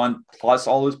play 1 plus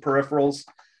all his peripherals.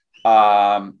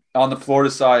 On the Florida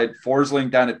side,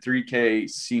 Forsling down at 3K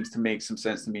seems to make some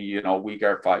sense to me.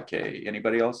 Weegar 5K.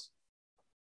 Anybody else?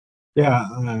 Yeah.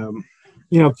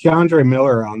 Keandre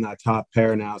Miller on that top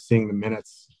pair now, seeing the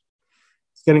minutes.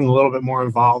 It's getting a little bit more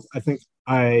involved. I think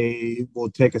I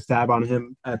will take a stab on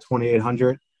him at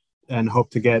 2,800 and hope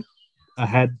to get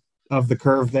ahead of the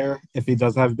curve there if he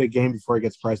does have a big game before he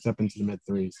gets priced up into the mid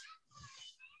 3s.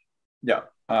 Yeah.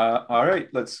 All right.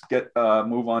 Let's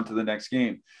move on to the next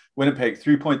game. Winnipeg,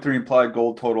 3.3 implied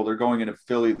goal total. They're going into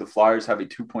Philly. The Flyers have a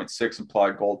 2.6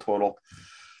 implied goal total.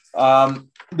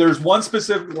 There's one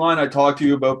specific line I talked to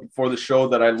you about before the show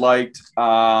that I liked.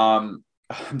 I'm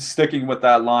sticking with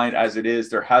that line as it is.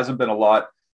 There hasn't been a lot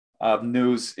of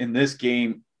news in this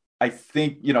game. I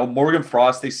think, Morgan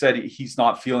Frost, they said he's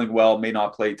not feeling well, may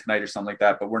not play tonight or something like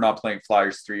that, but we're not playing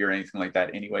Flyers 3 or anything like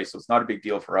that anyway, so it's not a big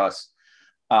deal for us.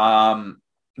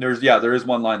 There is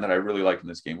one line that I really like in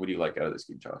this game. What do you like out of this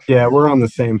game, Josh? Yeah, we're on the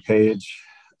same page,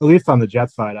 at least on the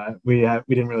Jet side. We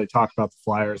didn't really talk about the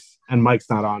Flyers, and Mike's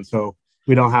not on, so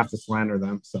we don't have to slander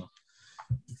them. So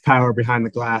Tyler behind the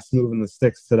glass, moving the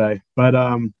sticks today. But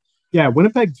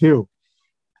Winnipeg too.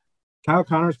 Kyle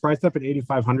Connor's priced up at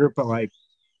 8,500, but like,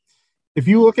 if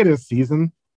you look at his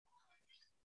season,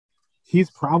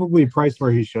 he's probably priced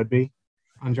where he should be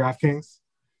on DraftKings.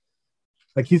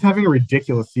 Like, he's having a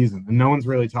ridiculous season, and no one's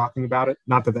really talking about it.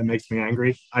 Not that makes me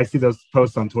angry. I see those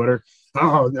posts on Twitter.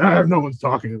 Oh, no one's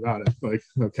talking about it. Like,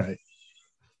 okay,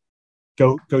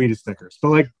 go eat a Snickers.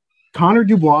 But like, Connor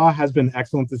Dubois has been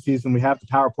excellent this season. We have the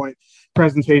PowerPoint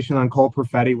presentation on Cole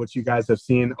Perfetti, which you guys have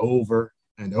seen over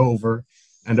and over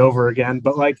and over again.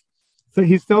 But like, so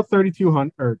he's still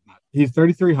 3,200, or he's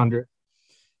 3,300.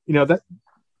 That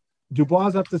Dubois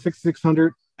is up to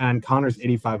 6,600 and Connor's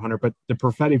 8,500, but the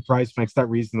Perfetti price makes that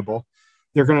reasonable.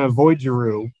 They're going to avoid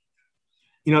Giroux.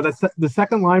 That's the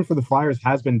second line for the Flyers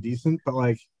has been decent, but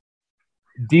like,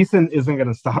 decent isn't going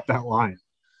to stop that line.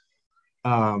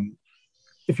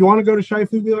 If you want to go to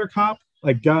Scheifele, Wheeler, Cop,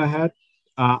 like, go ahead.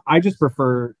 I just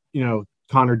prefer,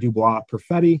 Connor Dubois,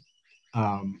 Perfetti.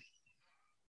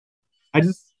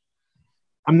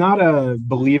 I'm not a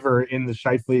believer in the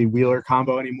Scheifele-Wheeler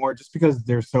combo anymore just because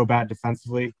they're so bad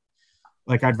defensively.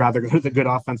 Like, I'd rather go to the good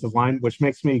offensive line, which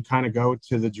makes me kind of go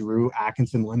to the Giroux,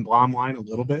 Atkinson, Lindblom line a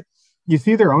little bit. You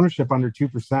see their ownership under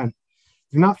 2%. They're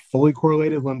not fully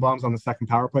correlated. Lindblom's on the second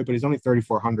power play, but he's only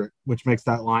 3,400, which makes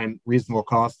that line reasonable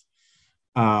cost.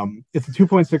 It's a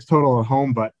 2.6 total at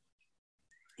home, but,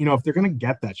 if they're going to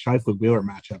get that Scheifele-Wheeler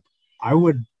matchup, I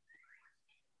would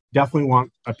definitely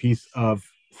want a piece of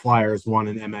Flyers 1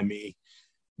 and MME.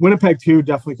 Winnipeg 2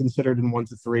 definitely considered in 1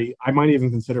 to 3. I might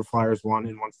even consider Flyers 1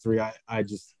 in 1 to 3. I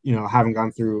just haven't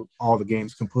gone through all the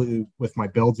games completely with my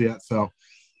builds yet. So,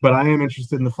 but I am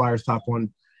interested in the Flyers top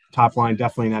line,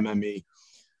 definitely in MME,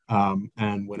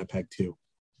 and Winnipeg 2.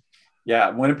 Yeah,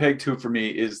 Winnipeg 2 for me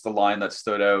is the line that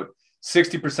stood out.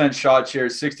 60% shot share,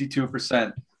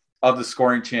 62% of the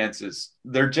scoring chances.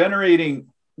 They're controlling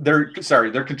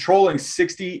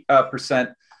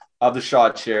 60% of the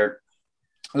shot share.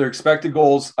 Their expected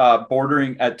goals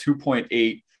bordering at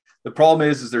 2.8. The problem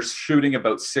is they're shooting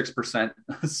about 6%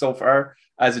 so far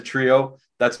as a trio.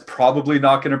 That's probably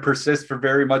not going to persist for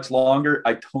very much longer.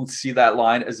 I don't see that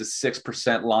line as a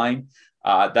 6% line.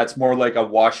 That's more like a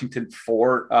Washington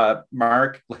 4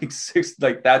 mark, like 6.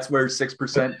 Like, that's where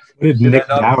 6%. What did Nick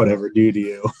Dowd ever do to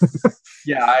you?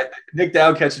 Yeah, Nick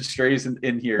Dowd catching strays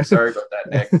in here. Sorry about that,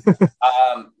 Nick.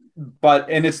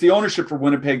 And it's the ownership for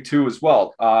Winnipeg too as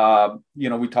well.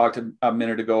 We talked a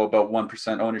minute ago about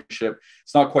 1% ownership.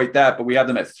 It's not quite that, but we have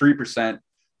them at 3%,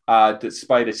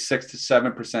 despite a 6 to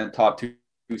 7% top two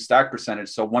stack percentage.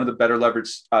 So one of the better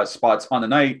leverage spots on the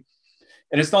night.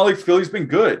 And it's not like Philly's been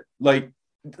good. Like,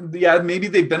 yeah, maybe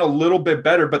they've been a little bit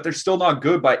better, but they're still not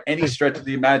good by any stretch of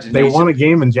the imagination. They won a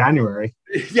game in January.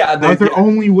 Yeah, that was their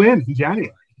only win in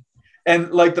January.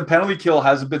 And like, the penalty kill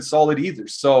hasn't been solid either.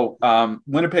 So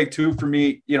Winnipeg 2 for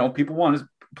me, people want to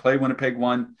play Winnipeg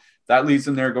 1. That leads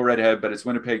them there, go right ahead. But it's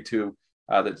Winnipeg 2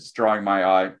 that's drawing my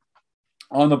eye.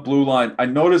 On the blue line, I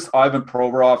noticed Ivan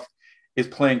Provorov is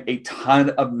playing a ton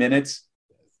of minutes.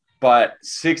 but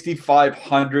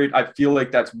 6,500, I feel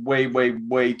like that's way, way,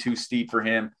 way too steep for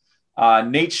him.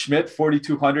 Nate Schmidt,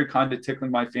 4,200, kind of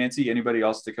tickling my fancy. Anybody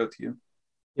else stick out to you?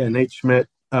 Yeah, Nate Schmidt.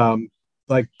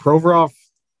 Like Provorov,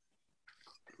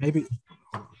 maybe. Is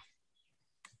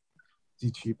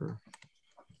he cheaper?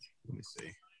 Let me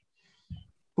see.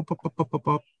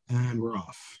 And we're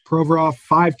off. Provorov,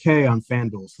 5K on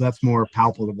FanDuel, so that's more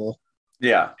palpable.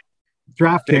 Yeah.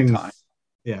 DraftKings,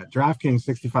 yeah, DraftKings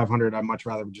 6,500. I'd much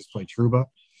rather just play Trouba.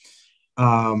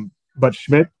 But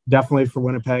Schmidt, definitely for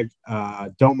Winnipeg.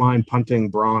 Don't mind punting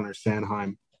Braun or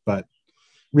Sanheim, but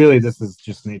really this is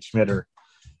just Nate Schmidt, or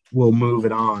we'll move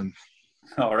it on.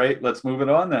 All right, let's move it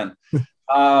on then.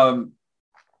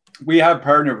 We have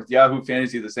partnered with Yahoo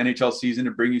Fantasy this NHL season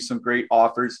to bring you some great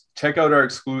offers. Check out our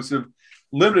exclusive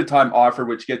limited time offer,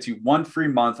 which gets you 1 free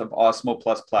month of Osmo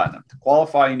Plus Platinum. To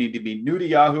qualify, you need to be new to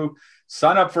Yahoo.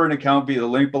 Sign up for an account via the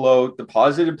link below,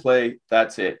 deposit and play.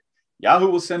 That's it.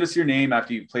 Yahoo will send us your name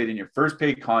after you've played in your first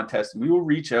paid contest, and we will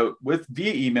reach out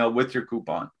via email with your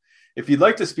coupon. If you'd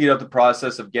like to speed up the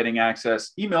process of getting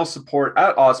access, email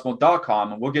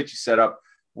support@osmo.com and we'll get you set up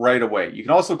right away. You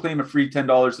can also claim a free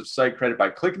 $10 of site credit by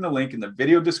clicking the link in the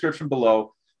video description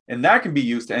below, and that can be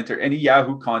used to enter any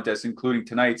Yahoo contest, including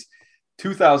tonight's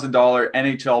 $2,000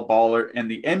 NHL Baller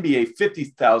and the NBA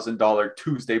 $50,000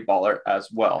 Tuesday Baller as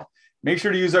well. Make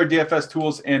sure to use our DFS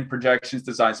tools and projections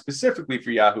designed specifically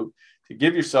for Yahoo to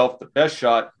give yourself the best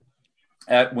shot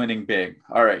at winning big.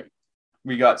 All right.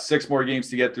 We got 6 more games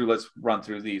to get through. Let's run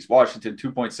through these. Washington,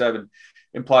 2.7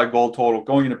 implied goal total.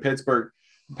 Going into Pittsburgh,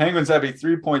 Penguins have a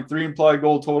 3.3 implied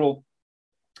goal total.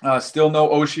 Still no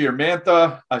Oshie or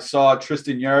Mantha. I saw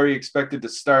Tristan Jarry expected to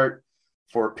start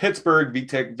for Pittsburgh.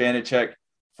 Vitek Vanacek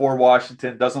for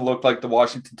Washington. Doesn't look like the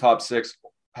Washington top 6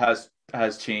 has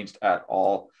changed at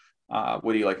all.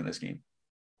 What do you like in this game?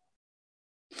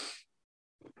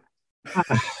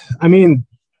 I mean,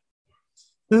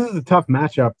 this is a tough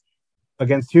matchup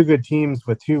against 2 good teams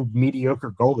with 2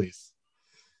 mediocre goalies.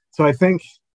 So I think,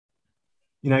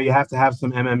 you have to have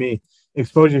some MME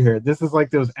exposure here. This is like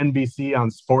those NBC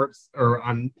on sports or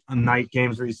on night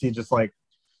games where you see just like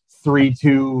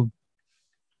 3-2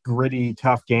 gritty,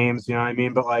 tough games. You know what I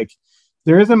mean? But like,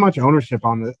 there isn't much ownership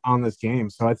on this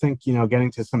game. So I think,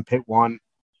 getting to some pit 1,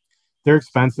 they're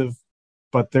expensive,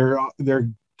 but they're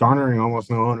garnering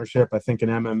almost no ownership. I think an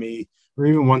MME or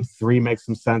even 1-3 makes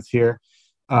some sense here.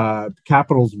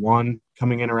 Capitals 1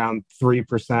 coming in around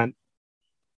 3%.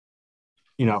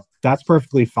 That's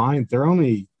perfectly fine. They're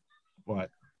only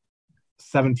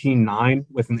 17.9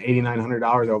 with an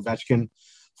 $8,900 Ovechkin,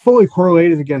 fully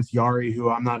correlated against Yari, who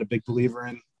I'm not a big believer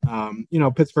in.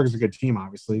 Pittsburgh's a good team,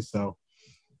 obviously. So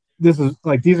this is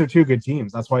like, these are 2 good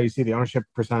teams. That's why you see the ownership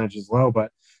percentage is low.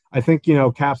 But I think,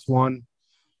 Caps 1,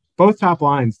 both top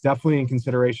lines definitely in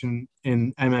consideration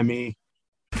in MME.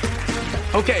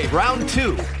 Okay, round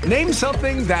 2. Name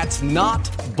something that's not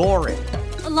boring.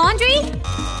 A laundry?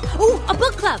 Ooh, a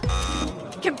book club.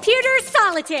 Computer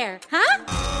solitaire, huh?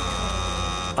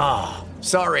 Ah,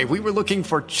 sorry, we were looking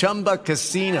for Chumba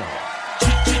Casino.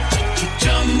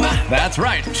 That's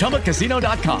right,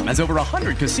 ChumbaCasino.com has over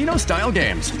 100 casino-style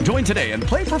games. Join today and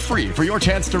play for free for your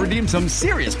chance to redeem some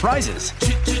serious prizes.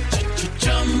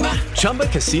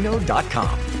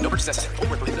 ChumbaCasino.com. No purchase necessary. Void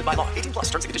where prohibited by law.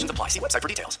 18+. Terms and conditions apply. See website for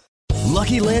details.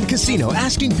 Lucky Land Casino,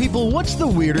 asking people, what's the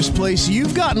weirdest place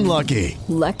you've gotten lucky?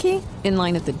 Lucky? In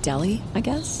line at the deli, I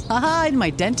guess? Aha, in my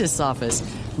dentist's office.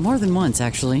 More than once,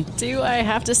 actually. Do I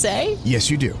have to say?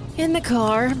 Yes, you do. In the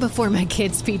car before my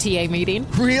kids' PTA meeting.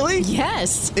 Really?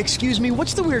 Yes. Excuse me,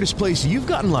 what's the weirdest place you've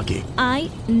gotten lucky? I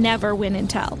never win and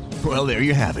tell. Well, there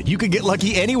you have it. You can get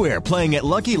lucky anywhere, playing at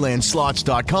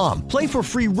LuckyLandSlots.com. Play for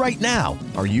free right now.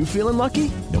 Are you feeling lucky?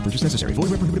 No purchase necessary.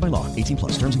 Void where prohibited by law.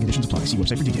 18+. Terms and conditions apply. See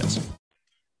website for details.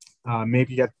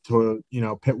 Maybe get to,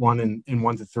 pit 1 and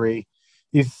 1-3.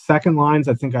 These second lines,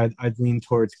 I think I'd lean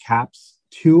towards Caps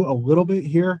 2 a little bit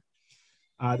here.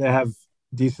 They have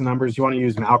decent numbers. You want to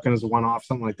use Malkin as a one-off,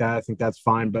 something like that. I think that's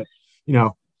fine. But,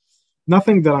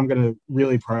 nothing that I'm going to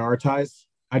really prioritize.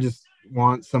 I just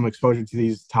want some exposure to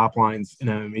these top lines in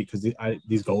MME because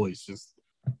these goalies just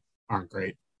aren't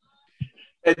great.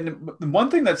 And one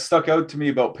thing that stuck out to me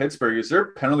about Pittsburgh is their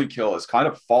penalty kill has kind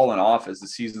of fallen off as the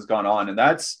season's gone on. And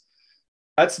that's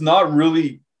not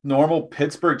really normal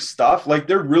Pittsburgh stuff. Like,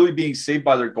 they're really being saved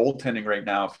by their goaltending right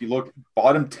now. If you look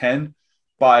bottom 10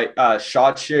 by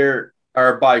shot share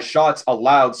or by shots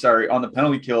allowed, on the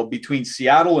penalty kill between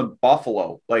Seattle and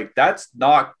Buffalo, like, that's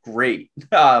not great.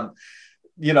 They're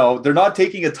not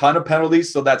taking a ton of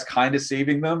penalties, so that's kind of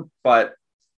saving them. But,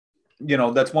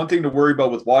 that's one thing to worry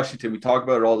about with Washington. We talk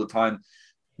about it all the time.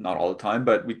 not all the time,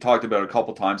 but we talked about a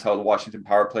couple times how the Washington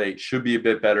power play should be a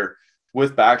bit better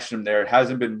with Backstrom there. It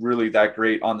hasn't been really that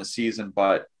great on the season,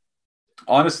 but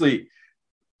honestly,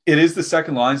 it is the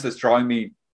second lines that's drawing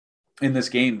me in this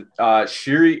game.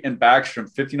 Sheary and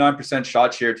Backstrom, 59%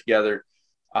 shot share together.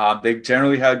 They've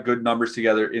generally had good numbers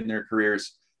together in their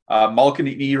careers. Malkin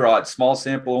and Erod, small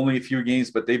sample, only a few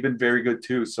games, but they've been very good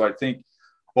too. So I think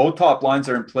both top lines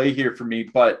are in play here for me.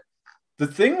 But the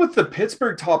thing with the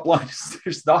Pittsburgh top line is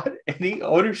there's not any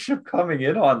ownership coming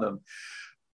in on them.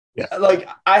 Yeah, like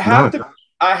I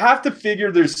have to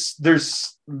figure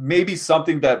there's maybe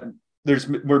something that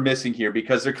we're missing here,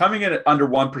 because they're coming in at under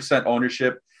 1%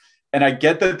 ownership, and I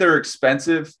get that they're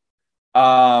expensive.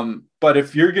 But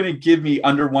if you're going to give me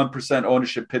under 1%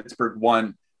 ownership, Pittsburgh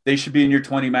won, they should be in your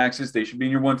 20 maxes. They should be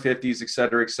in your 150s, et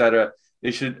cetera, et cetera.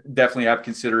 They should definitely have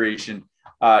consideration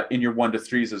in your 1 to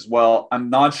 3s as well. I'm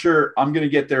not sure I'm going to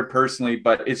get there personally,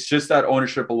 but it's just that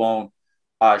ownership alone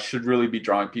should really be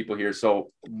drawing people here.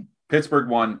 So Pittsburgh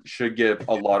 1 should give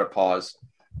a lot of pause.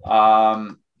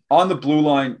 On the blue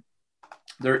line,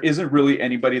 there isn't really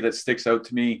anybody that sticks out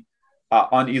to me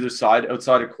on either side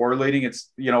outside of correlating.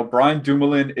 It's, Brian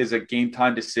Dumoulin is a game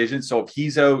time decision. So if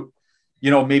he's out,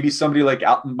 maybe somebody like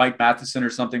Mike Matheson or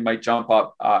something might jump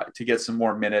up to get some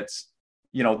more minutes.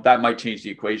 That might change the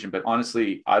equation. But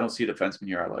honestly, I don't see a defenseman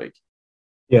here I like.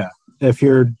 Yeah. If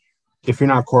you're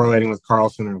not correlating with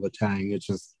Carlson or Letang, it's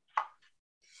just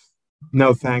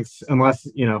no thanks. Unless,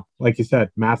 like you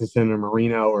said, Matheson or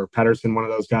Marino or Pedersen, one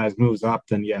of those guys moves up,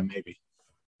 then yeah, maybe.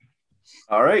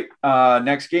 All right.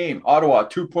 Next game, Ottawa,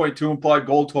 2.2 implied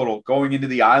goal total going into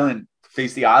the island,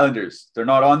 face the Islanders. They're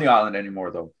not on the island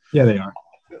anymore, though. Yeah, they are.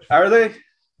 Are they?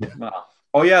 Yeah.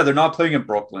 Oh, yeah, they're not playing in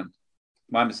Brooklyn.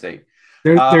 My mistake.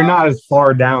 They're not as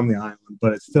far down the island,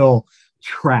 but it's still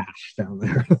trash down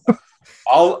there.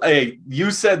 Hey,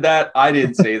 you said that. I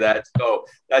didn't say that. So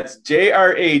that's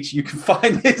JRH. You can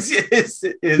find his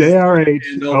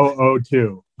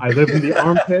JRH002. I live in the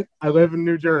armpit. I live in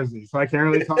New Jersey, so I can't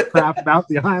really talk crap about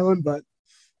the island, but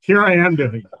here I am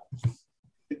doing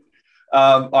it.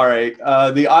 All right.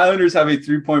 The Islanders have a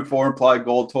 3.4 implied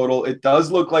goal total. It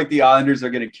does look like the Islanders are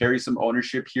going to carry some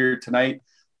ownership here tonight.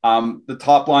 The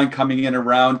top line coming in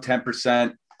around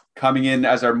 10%, coming in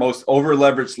as our most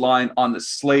over-leveraged line on the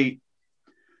slate.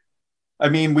 I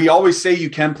mean, we always say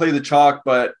you can play the chalk,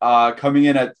 but coming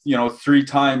in at, 3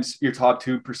 times your top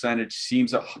 2 percentage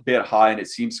seems a bit high, and it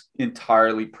seems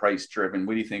entirely price driven.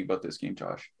 What do you think about this game,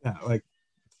 Josh? Yeah, like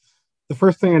the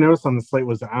first thing I noticed on the slate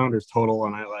was the Islanders total,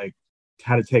 and I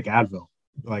had to take Advil,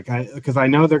 because I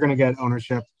know they're going to get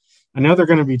ownership. I know they're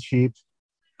going to be cheap,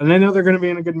 and I know they're going to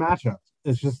be in a good matchup.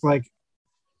 It's just like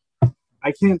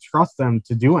I can't trust them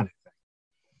to do anything.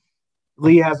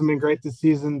 Lee hasn't been great this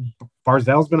season.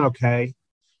 Barzell's been okay,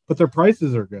 but their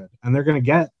prices are good, and they're going to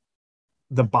get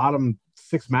the bottom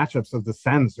 6 matchups of the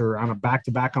Sens or on a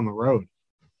back-to-back on the road.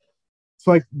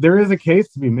 So, there is a case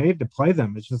to be made to play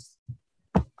them. It's just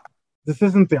this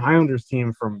isn't the Islanders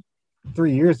team from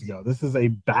 3 years ago. This is a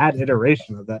bad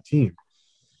iteration of that team.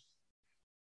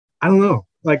 I don't know.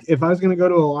 If I was going to go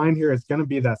to a line here, it's going to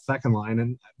be that second line,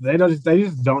 and they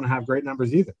just don't have great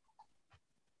numbers either.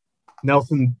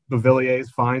 Nelson, Beauvillier is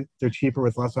fine. They're cheaper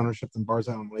with less ownership than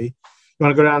Barzal and Lee. You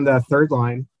want to go down to that third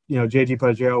line, JG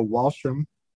Pageau, Wallstrom.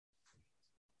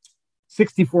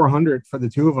 6,400 for the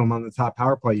two of them on the top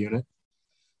power play unit.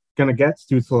 Going to get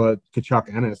Stützle,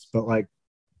 Tkachuk, Ennis, but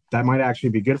that might actually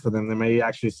be good for them. They may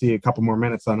actually see a couple more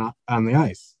minutes on the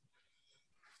ice.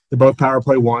 They're both power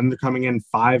play 1. They're coming in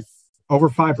over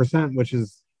 5%, which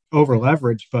is over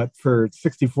leverage. But for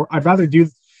 64, I'd rather do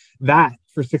that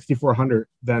for 6,400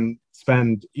 than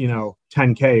spend,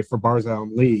 $10K for Barzal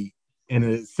and Lee in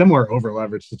a similar over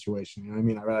leverage situation. You know what I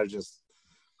mean? I'd rather just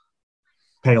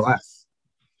pay less.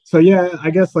 So yeah,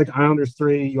 I guess Islanders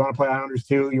 3, you want to play Islanders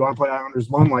 2, you want to play Islanders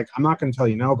 1. I'm not going to tell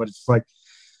you no, but it's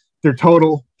their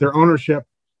total, their ownership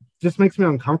just makes me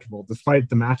uncomfortable despite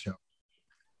the matchup.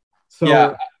 So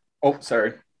yeah. Oh,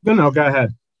 sorry. No, go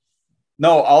ahead.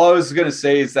 No, all I was going to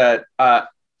say is that, I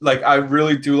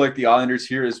really do like the Islanders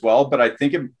here as well, but I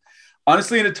think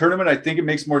honestly, in a tournament, I think it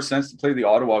makes more sense to play the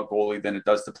Ottawa goalie than it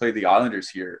does to play the Islanders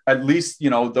here. At least,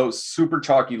 those super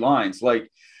chalky lines.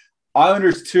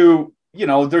 Islanders too,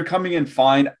 they're coming in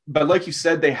fine, but like you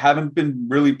said, they haven't been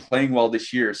really playing well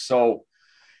this year. So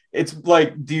it's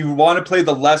do you want to play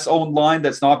the less owned line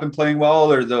that's not been playing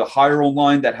well, or the higher owned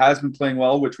line that has been playing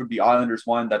well, which would be Islanders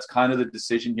 1? That's kind of the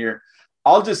decision here.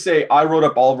 I'll just say I wrote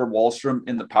up Oliver Wahlstrom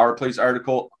in the Power Plays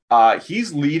article.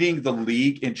 He's leading the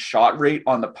league in shot rate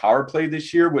on the power play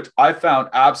this year, which I found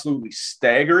absolutely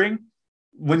staggering.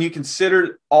 when you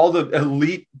consider all the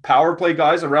elite power play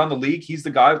guys around the league, he's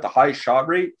the guy with the highest shot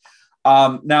rate.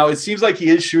 Now it seems like he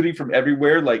is shooting from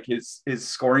everywhere. Like his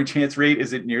scoring chance rate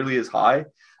isn't nearly as high.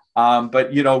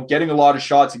 But getting a lot of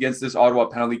shots against this Ottawa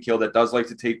penalty kill that does like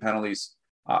to take penalties.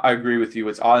 I agree with you.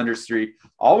 It's Islanders 3.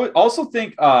 I also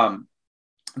think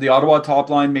the Ottawa top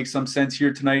line makes some sense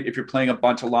here tonight. If you're playing a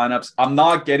bunch of lineups, I'm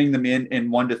not getting them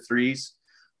in 1 to 3s.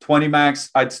 20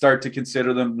 max, I'd start to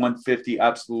consider them. 150,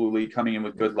 absolutely coming in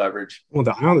with good leverage. Well,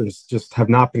 the Islanders just have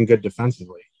not been good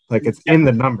defensively. Like it's in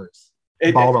the numbers.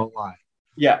 Ball don't lie.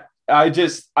 Yeah. I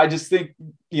just think,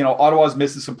 Ottawa's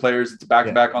missing some players. It's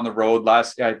back-to-back on the road.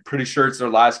 I'm pretty sure it's their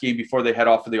last game before they head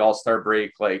off for the All-Star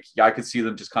break. Like, I could see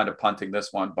them just kind of punting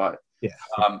this one. But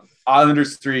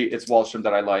Islanders 3, it's Wallstrom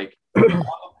that I like.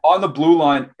 On the blue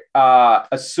line,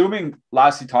 assuming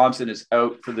Lassie Thompson is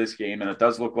out for this game, and it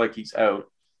does look like he's out,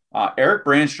 Eric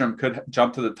Brandstrom could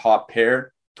jump to the top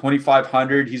pair.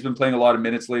 2,500. He's been playing a lot of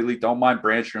minutes lately. Don't mind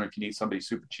Brandstrom if you need somebody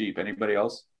super cheap. Anybody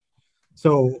else?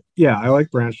 So, yeah, I like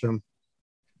Brandstrom.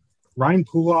 Ryan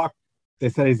Pulock, they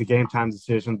said he's a game-time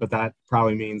decision, but that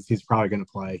probably means he's probably going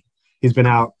to play. He's been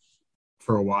out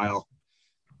for a while.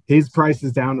 His price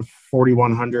is down to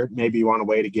 4,100. Maybe you want to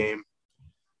wait a game.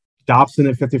 Dobson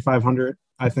at 5,500,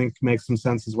 I think, makes some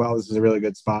sense as well. This is a really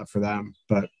good spot for them.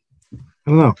 But I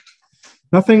don't know.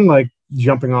 Nothing like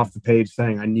jumping off the page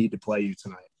saying, I need to play you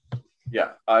tonight. Yeah,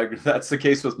 I agree. That's the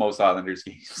case with most Islanders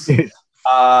games.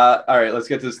 All right, let's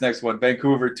get to this next one.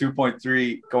 Vancouver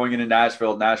 2.3 going into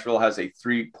Nashville. Nashville has a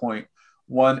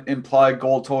 3.1 implied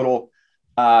goal total.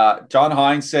 John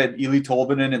Hines said Ely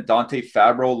Tolvanen and Dante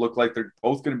Fabro look like they're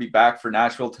both going to be back for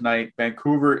Nashville tonight.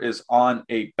 Vancouver is on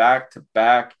a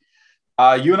back-to-back.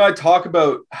 You and I talk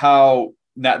about how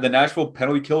the Nashville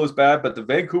penalty kill is bad, but the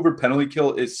Vancouver penalty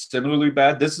kill is similarly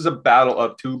bad. This is a battle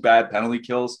of two bad penalty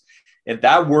kills, and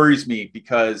that worries me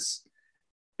because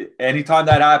anytime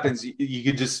that happens, you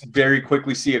can just very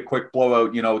quickly see a quick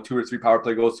blowout, 2 or 3 power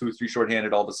play goals, 2 or 3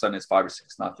 shorthanded. All of a sudden it's 5 or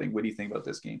 6-0. What do you think about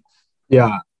this game?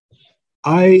 Yeah,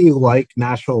 I like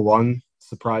Nashville 1.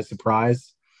 Surprise,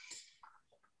 surprise.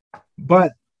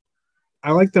 But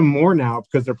I like them more now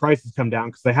because their prices come down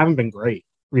because they haven't been great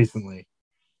recently.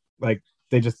 Like,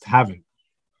 they just haven't.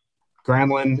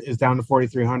 Granlund is down to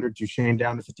 4,300. Duchesne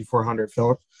down to 5,400.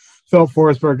 Philip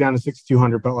Forsberg down to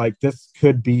 6,200. But, like, this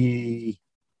could be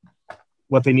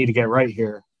what they need to get right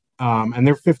here. And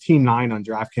they're 15.9 on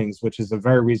DraftKings, which is a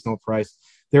very reasonable price.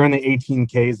 They're in the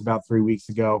 18Ks about 3 weeks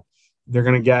ago. They're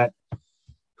going to get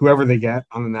whoever they get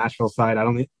on the Nashville side.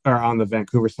 Or on the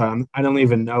Vancouver side. I don't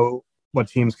even know what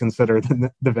teams consider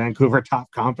the Vancouver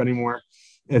top comp anymore.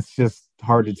 It's just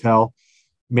hard to tell.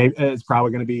 Maybe it's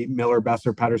probably going to be Miller,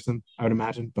 Besser, Pettersson, I would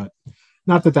imagine, but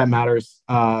not that matters.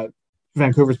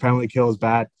 Vancouver's penalty kill is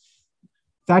bad.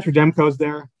 Thatcher Demko's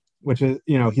there, which is,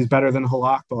 he's better than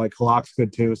Halak, but like Halak's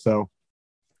good too. So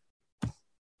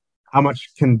how much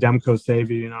can Demko save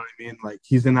you? You know what I mean? Like,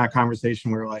 he's in that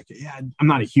conversation where, like, yeah, I'm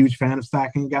not a huge fan of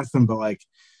stacking against him, but like,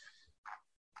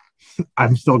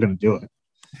 I'm still going to do it.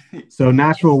 So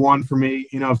Nashville 1 for me.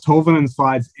 If Tolvanen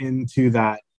slides into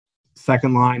that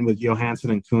second line with Johansson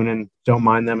and Kunin, don't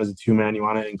mind them as a 2-man. You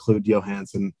want to include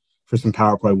Johansson for some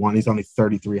power play 1. He's only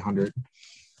 3,300.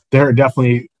 There are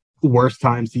definitely worse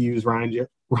times to use Ryan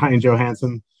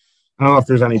Johansson. I don't know if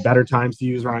there's any better times to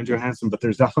use Ryan Johansson, but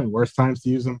there's definitely worse times to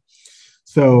use him.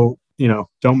 So,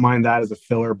 don't mind that as a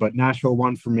filler. But Nashville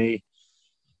 1 for me.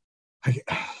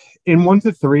 In 1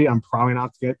 to 3, I'm probably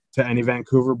not to get to any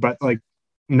Vancouver, but like,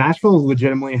 Nashville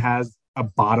legitimately has a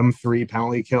bottom 3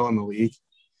 penalty kill in the league.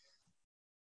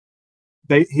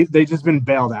 They just been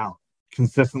bailed out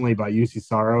consistently by UC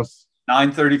Saros.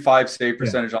 935 save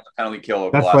percentage on the penalty kill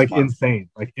over that's the last like month.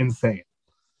 insane.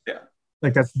 Yeah,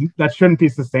 like that shouldn't be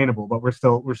sustainable, but we're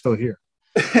still here.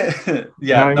 Yeah,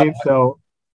 you know what I mean? So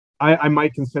I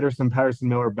might consider some Pettersson,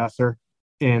 Miller, Besser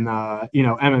in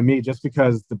MME just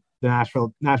because the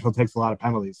Nashville takes a lot of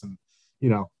penalties, and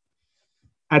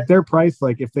at their price,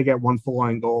 like if they get 1 full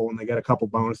line goal and they get a couple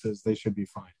bonuses, they should be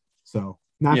fine. So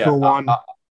Nashville 1.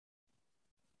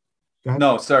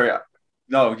 No, sorry.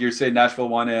 No, you're saying Nashville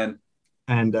 1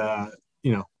 and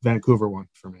Vancouver 1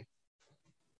 for me.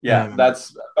 Yeah,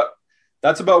 that's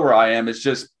about where I am. It's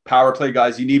just power play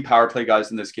guys. You need power play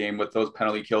guys in this game with those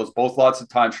penalty kills. Both lots of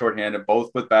time shorthanded, both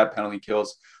with bad penalty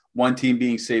kills. One team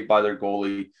being saved by their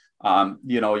goalie.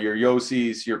 Your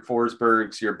Yossi's, your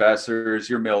Forsbergs, your Bessers,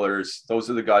 your Millers. Those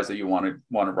are the guys that you want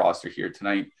to roster here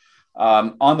tonight.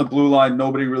 On the blue line,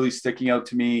 nobody really sticking out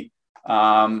to me.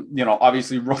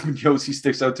 Obviously Roman Yossi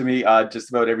sticks out to me just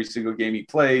about every single game he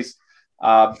plays.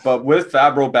 But with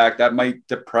Fabro back, that might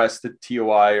depress the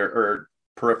TOI or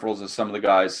peripherals as some of the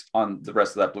guys on the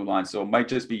rest of that blue line. So it might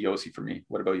just be Yossi for me.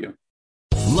 What about you?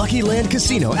 Lucky Land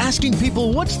Casino, asking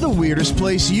people, what's the weirdest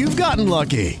place you've gotten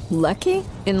lucky? Lucky?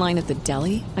 In line at the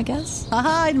deli, I guess?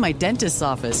 Aha, in my dentist's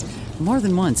office. More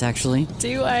than once, actually.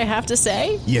 Do I have to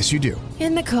say? Yes, you do.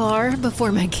 In the car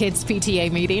before my kids'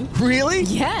 PTA meeting. Really?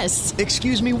 Yes.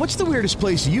 Excuse me, what's the weirdest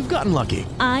place you've gotten lucky?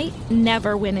 I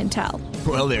never win and tell.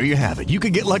 Well, there you have it. You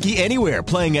can get lucky anywhere,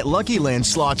 playing at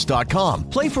LuckyLandSlots.com.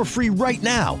 Play for free right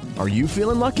now. Are you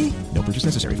feeling lucky? No purchase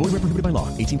necessary. Void where prohibited by law.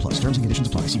 18+. Terms and conditions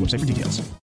apply. See website for details.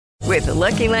 With the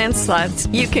Lucky Land Slots,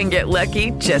 you can get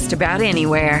lucky just about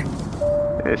anywhere.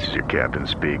 This is your captain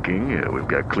speaking. We've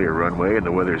got clear runway and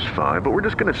the weather's fine, but we're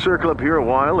just going to circle up here a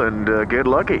while and get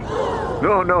lucky.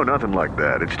 No, nothing like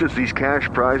that. It's just these cash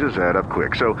prizes add up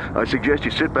quick. So I suggest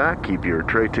you sit back, keep your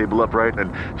tray table upright,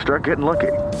 and start getting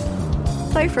lucky.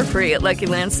 Play for free at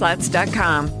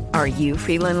LuckyLandSlots.com. Are you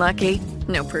feeling lucky?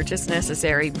 No purchase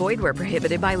necessary. Void where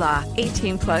prohibited by law.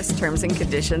 18+ terms and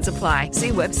conditions apply. See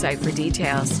website for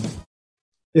details.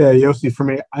 Yeah, Yossi, for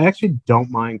me, I actually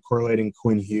don't mind correlating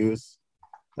Quinn Hughes.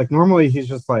 Like normally he's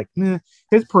just like,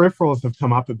 his peripherals have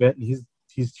come up a bit and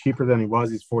he's cheaper than he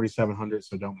was. He's 4,700,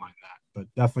 so don't mind that. But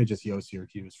definitely just Yossi or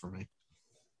Hughes for me.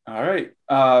 All right.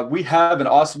 We have an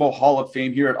Awesemo Hall of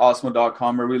Fame here at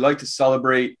Awesemo.com where we like to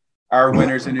celebrate our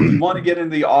winners. And if you want to get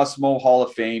into the Awesemo Hall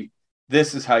of Fame,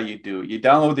 this is how you do it. You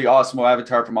download the Awesemo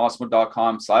avatar from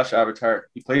awesemo.com/avatar.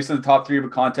 You place in the top 3 of a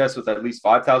contest with at least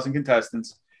 5,000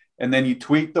 contestants, and then you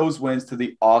tweet those wins to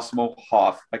the Awesemo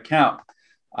Hoff account.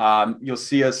 You'll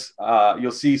see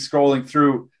scrolling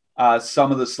through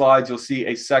some of the slides. You'll see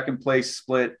a second place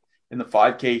split in the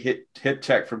 5K hit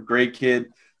check from Grey Kid.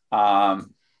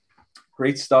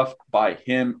 Great stuff by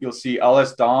him. You'll see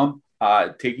LS Dom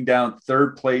taking down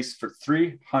third place for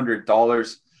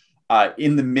 $300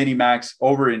 in the mini max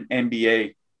over in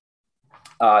NBA.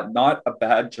 Not a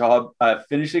bad job.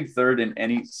 Finishing third in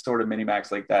any sort of mini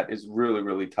max like that is really,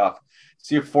 really tough.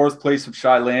 See a fourth place from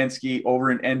Shai Lansky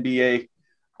over in NBA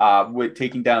with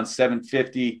taking down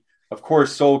 $750. Of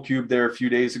course, Soul Cube there a few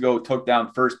days ago took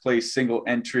down first place single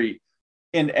entry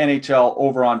in NHL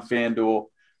over on FanDuel.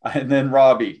 And then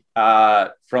Robbie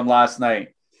from last night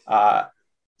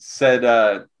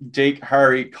said Jake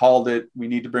Harry called it. We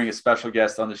need to bring a special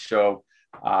guest on the show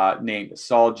named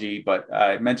Saul G. But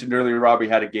I mentioned earlier, Robbie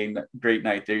had a great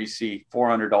night there. You see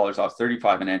 $400 off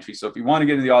 35 an entry. So if you want to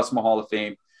get into the Awesemo Hall of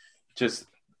Fame, just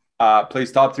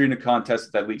place top 3 in the contest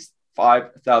with at least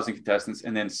 5,000 contestants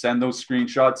and then send those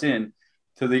screenshots in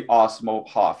to the Awesemo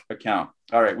Hoff account.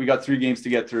 All right, we got 3 games to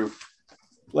get through.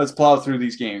 Let's plow through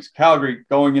these games. Calgary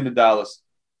going into Dallas.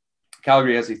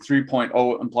 Calgary has a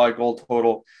 3.0 implied goal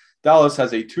total. Dallas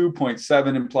has a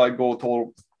 2.7 implied goal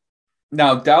total.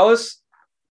 Now, Dallas,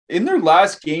 in their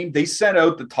last game, they sent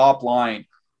out the top line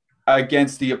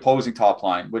against the opposing top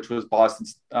line, which was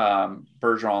Boston's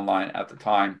Bergeron line at the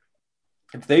time.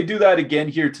 If they do that again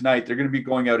here tonight, they're going to be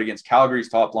going out against Calgary's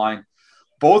top line.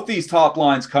 Both these top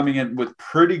lines coming in with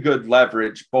pretty good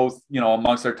leverage, both,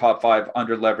 amongst their top 5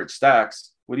 under leverage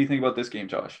stacks. What do you think about this game,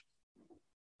 Josh?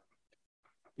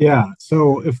 Yeah,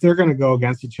 so if they're going to go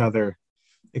against each other,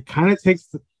 it kind of takes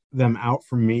them out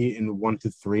for me in 1 to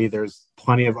 3. There's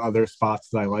plenty of other spots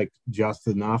that I like just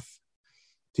enough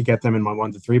to get them in my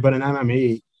 1 to 3. But in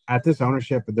MME, at this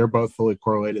ownership, they're both fully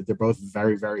correlated. They're both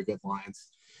very, very good lines.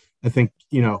 I think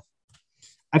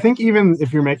even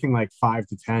if you're making like 5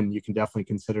 to 10, you can definitely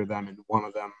consider them in one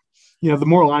of them. The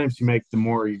more lineups you make, the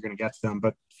more you're going to get to them.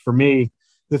 But for me,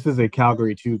 this is a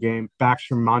Calgary 2 game.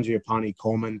 Backstrom, Mangiapane,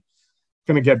 Coleman.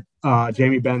 Going to get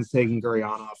Jamie Benz taking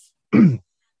Gurionov.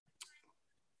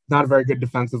 Not a very good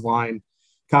defensive line.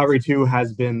 Calgary 2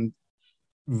 has been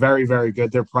very, very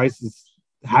good. Their prices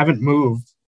haven't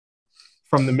moved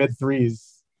from the mid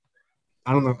 3s.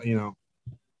 I don't know,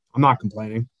 I'm not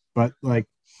complaining, but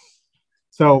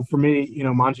so for me,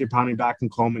 Mangiapane back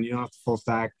and Coleman, you don't have to full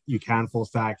stack. You can full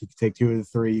stack. You can take 2 of the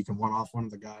 3. You can one off one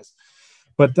of the guys.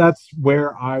 But that's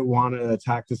where I want to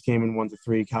attack this game in 1 to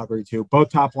 3, Calgary 2.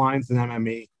 Both top lines in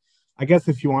MME. I guess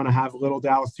if you want to have a little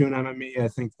Dallas 2 in MME, I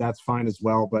think that's fine as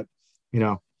well. But,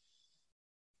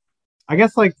 I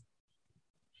guess like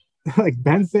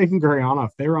Bensteak and Gurionov,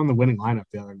 they were on the winning lineup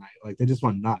the other night. They just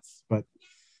went nuts. But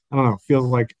I don't know. It feels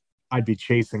like I'd be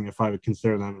chasing if I would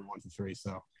consider them in 1 to 3.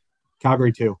 So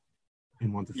Calgary 2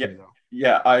 in 1 to 3, though.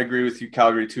 Yeah, I agree with you,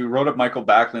 Calgary 2. Wrote up Michael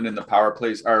Backlund in the Power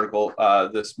Plays article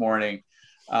this morning.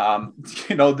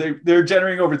 They're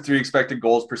generating over 3 expected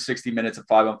goals per 60 minutes at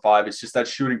 5-on-5. It's just that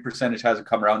shooting percentage hasn't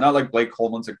come around. Not like Blake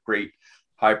Coleman's a great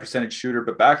high percentage shooter,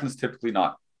 but Backlund's typically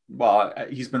not. Well,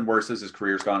 he's been worse as his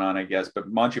career's gone on, I guess.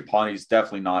 But Mangiapane is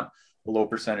definitely not a low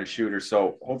percentage shooter.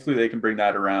 So hopefully they can bring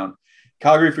that around.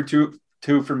 Calgary for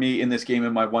two for me in this game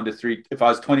in my 1-3. If I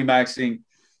was 20 maxing,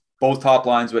 both top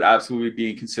lines would absolutely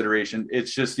be in consideration.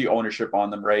 It's just the ownership on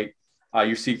them, right?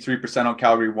 You see 3% on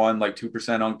Calgary 1, like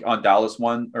 2% on Dallas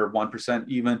 1, or 1%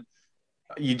 even.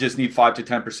 You just need 5 to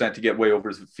 10% to get way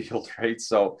over the field, right?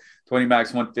 So 20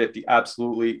 max 150,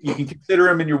 absolutely. You can consider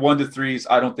them in your 1-3s.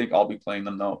 I don't think I'll be playing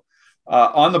them though.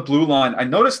 On the blue line, I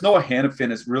noticed Noah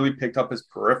Hannafin has really picked up his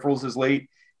peripherals as late.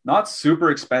 Not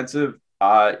super expensive.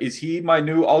 Is he my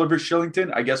new Oliver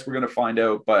Shillington? I guess we're going to find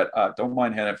out, but don't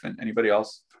mind Hannafin. Anybody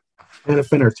else?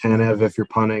 Hannafin or Tanev if you're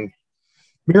punting.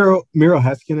 Miro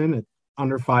Heiskanen at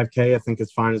under 5K, I think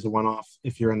is fine as a one-off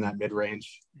if you're in that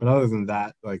mid-range. But other than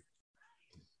that, like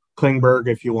Klingberg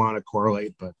if you want to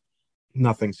correlate, but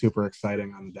nothing super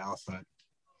exciting on the Dallas side.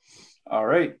 All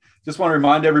right. Just want to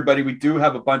remind everybody, we do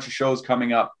have a bunch of shows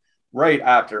coming up right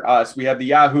after us. We have the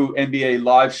Yahoo NBA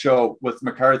live show with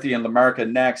McCarthy and Lamarca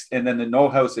next, and then the No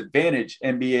House Advantage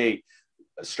NBA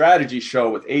strategy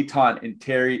show with Aton and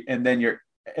Terry, and then your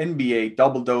NBA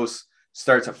double dose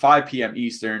starts at 5 p.m.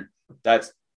 Eastern.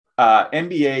 That's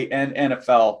NBA and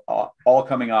NFL all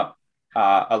coming up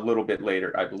a little bit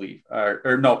later, I believe.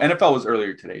 Or no, NFL was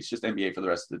earlier today. It's just NBA for the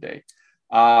rest of the day.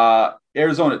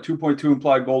 Arizona, 2.2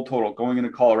 implied goal total going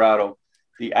into Colorado.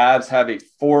 The Avs have a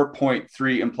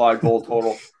 4.3 implied goal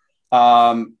total.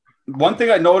 One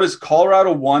thing I noticed,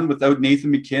 Colorado won without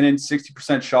Nathan McKinnon,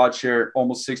 60% shot share,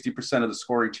 almost 60% of the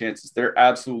scoring chances. They're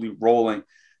absolutely rolling.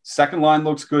 Second line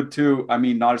looks good too. I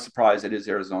mean, not a surprise. It is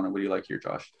Arizona. What do you like here,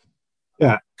 Josh?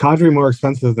 Yeah, Kadri more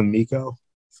expensive than Mikko.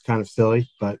 It's kind of silly,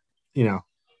 but, you know,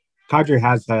 Kadri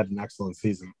has had an excellent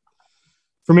season.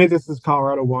 For me, this is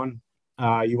Colorado 1.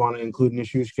 You want to include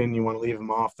Nichushkin, you want to leave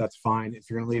him off, that's fine. If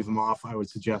you're going to leave him off, I would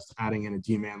suggest adding in a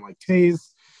D-man like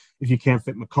Taze. If you can't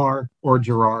fit Makar or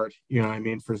Girard, you know what I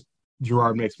mean? For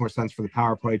Girard makes more sense for the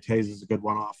power play. Taze is a good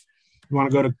one-off. You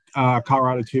want to go to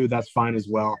Colorado 2, that's fine as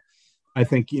well. I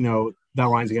think, you know, that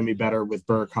line's going to be better with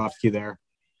Burakovsky there.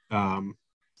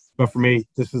 But for me,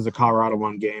 this is a Colorado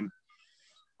 1 game.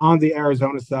 On the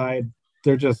Arizona side,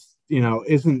 there just, you know,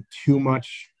 isn't too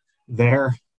much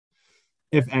there.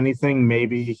 If anything,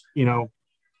 maybe, you know,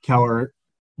 Keller,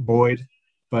 Boyd,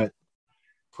 but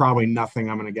probably nothing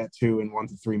I'm going to get to in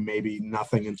 1-3, maybe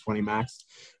nothing in 20 max.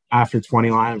 After 20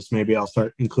 lineups, maybe I'll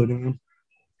start including them.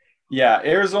 Yeah,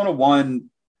 Arizona 1,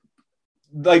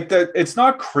 like that, it's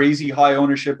not crazy high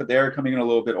ownership, but they are coming in a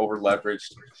little bit over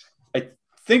leveraged. I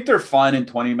think they're fine in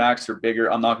 20 max or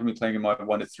bigger. I'm not going to be playing in my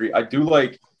 1-3.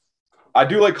 I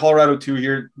do like Colorado 2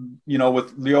 here. You know,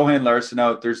 with Johan Larsson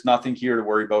out, there's nothing here to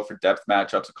worry about for depth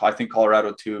matchups. I think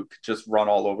Colorado 2 could just run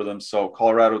all over them. So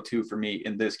Colorado 2 for me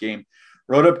in this game.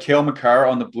 Wrote up Cale Makar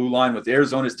on the blue line with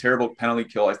Arizona's terrible penalty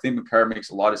kill. I think Makar makes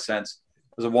a lot of sense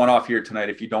as a one-off here tonight.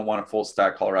 If you don't want a full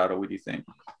stack Colorado, what do you think?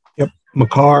 Yep,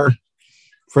 Makar.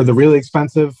 For the really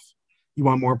expensive, you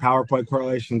want more power play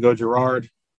correlation, go Girard.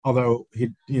 Although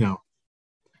he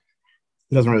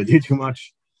doesn't really do too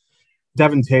much.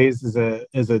 Devin Taze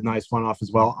is a nice one-off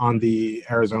as well. On the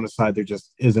Arizona side, there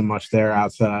just isn't much there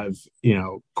outside of, you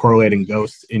know, correlating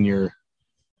ghosts in your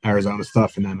Arizona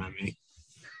stuff in MME.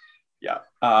 Yeah.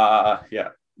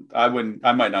 I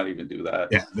might not even do that.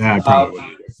 Yeah, I probably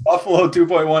wouldn't. Buffalo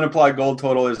 2.1 implied goal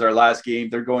total is their last game.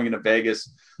 They're going into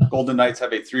Vegas. Golden Knights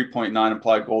have a 3.9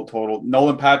 implied goal total.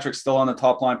 Nolan Patrick's still on the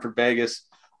top line for Vegas.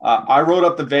 I wrote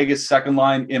up the Vegas second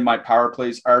line in my Power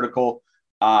Plays article.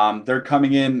 They're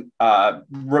coming in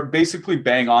basically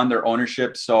bang on their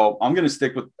ownership. So I'm going to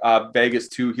stick with Vegas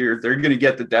 2 here. They're going to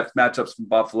get the depth matchups from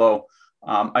Buffalo.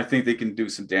 I think they can do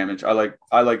some damage. I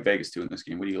like Vegas 2 in this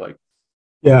game. What do you like?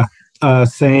 Yeah,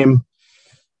 same.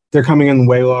 They're coming in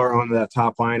way lower on that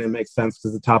top line. It makes sense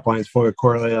because the top line is fully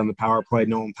correlated on the power play.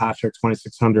 Nolan Patrick,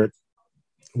 2,600,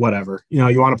 whatever. You know,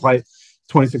 you want to play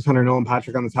 2,600 Nolan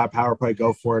Patrick on the top power play,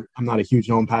 go for it. I'm not a huge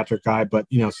Nolan Patrick guy, but,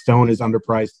 you know, Stone is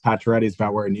underpriced. Pacioretty is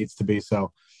about where it needs to be,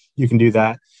 so you can do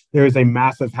that. There is a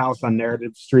massive house on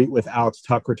Narrative Street with Alex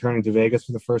Tuck returning to Vegas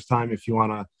for the first time. If you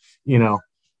want to, you know,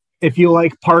 if you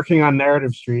like parking on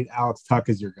Narrative Street, Alex Tuck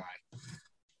is your guy.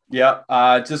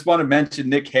 Yeah, just want to mention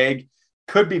Nick Hague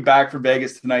could be back for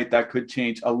Vegas tonight. That could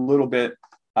change a little bit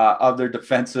of their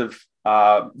defensive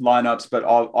lineups, but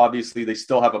obviously they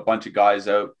still have a bunch of guys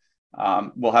out.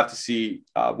 We'll have to see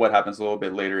what happens a little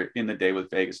bit later in the day with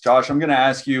Vegas. Josh, I'm going to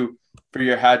ask you for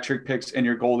your hat trick picks and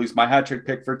your goalies. My hat trick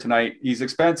pick for tonight, he's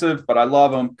expensive, but I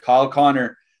love him. Kyle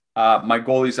Connor. My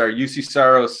goalies are UC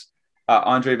Saros,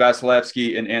 Andrei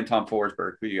Vasilevsky, and Anton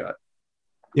Forsberg. Who you got?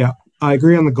 Yeah, I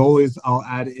agree on the goalies. I'll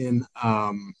add in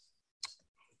what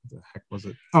the heck was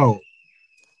it? Oh,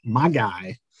 my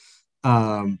guy.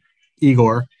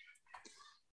 Igor.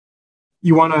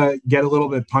 You want to get a little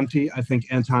bit punty. I think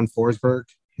Anton Forsberg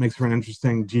makes for an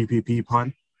interesting GPP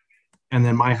punt. And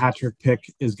then my hat trick pick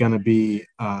is going to be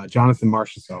Jonathan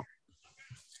Marchessault.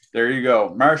 There you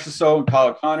go. Marchessault and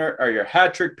Kyle Connor are your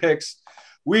hat trick picks.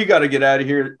 We got to get out of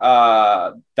here.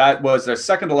 That was our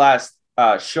second to last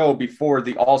show before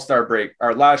the All-Star break.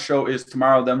 Our last show is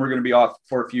tomorrow. Then we're going to be off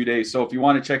for a few days. So if you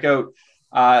want to check out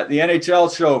the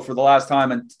NHL show for the last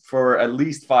time and for at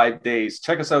least 5 days,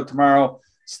 check us out tomorrow.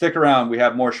 Stick around. We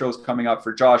have more shows coming up.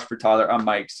 For Josh, for Tyler, I'm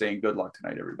Mike saying good luck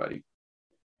tonight, everybody.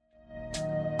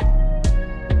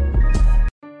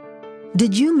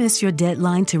 Did you miss your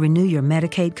deadline to renew your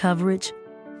Medicaid coverage?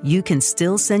 You can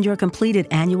still send your completed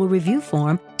annual review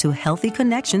form to Healthy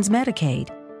Connections Medicaid.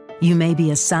 You may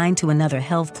be assigned to another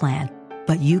health plan,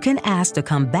 but you can ask to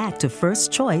come back to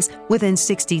First Choice within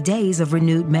 60 days of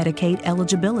renewed Medicaid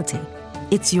eligibility.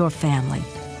 It's your family.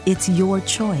 It's your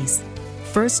choice.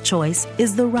 First Choice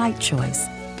is the right choice.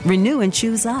 Renew and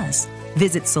choose us.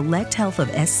 Visit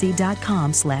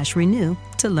selecthealthofsc.com/renew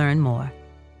to learn more.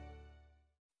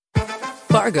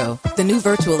 Fargo, the new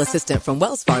virtual assistant from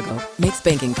Wells Fargo, makes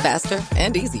banking faster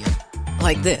and easier.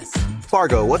 Like this.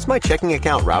 Fargo, what's my checking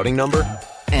account routing number?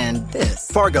 And this.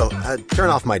 Fargo, turn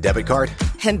off my debit card.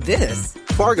 And this.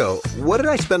 Fargo, what did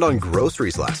I spend on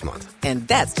groceries last month? And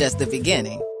that's just the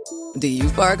beginning. Do you,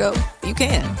 Fargo? You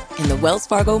can. In the Wells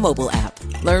Fargo mobile app.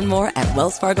 Learn more at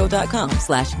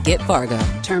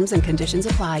wellsfargo.com/getfargo. Terms and conditions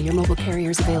apply. Your mobile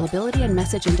carrier's availability and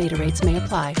message and data rates may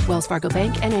apply. Wells Fargo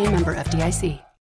Bank, N.A., member FDIC.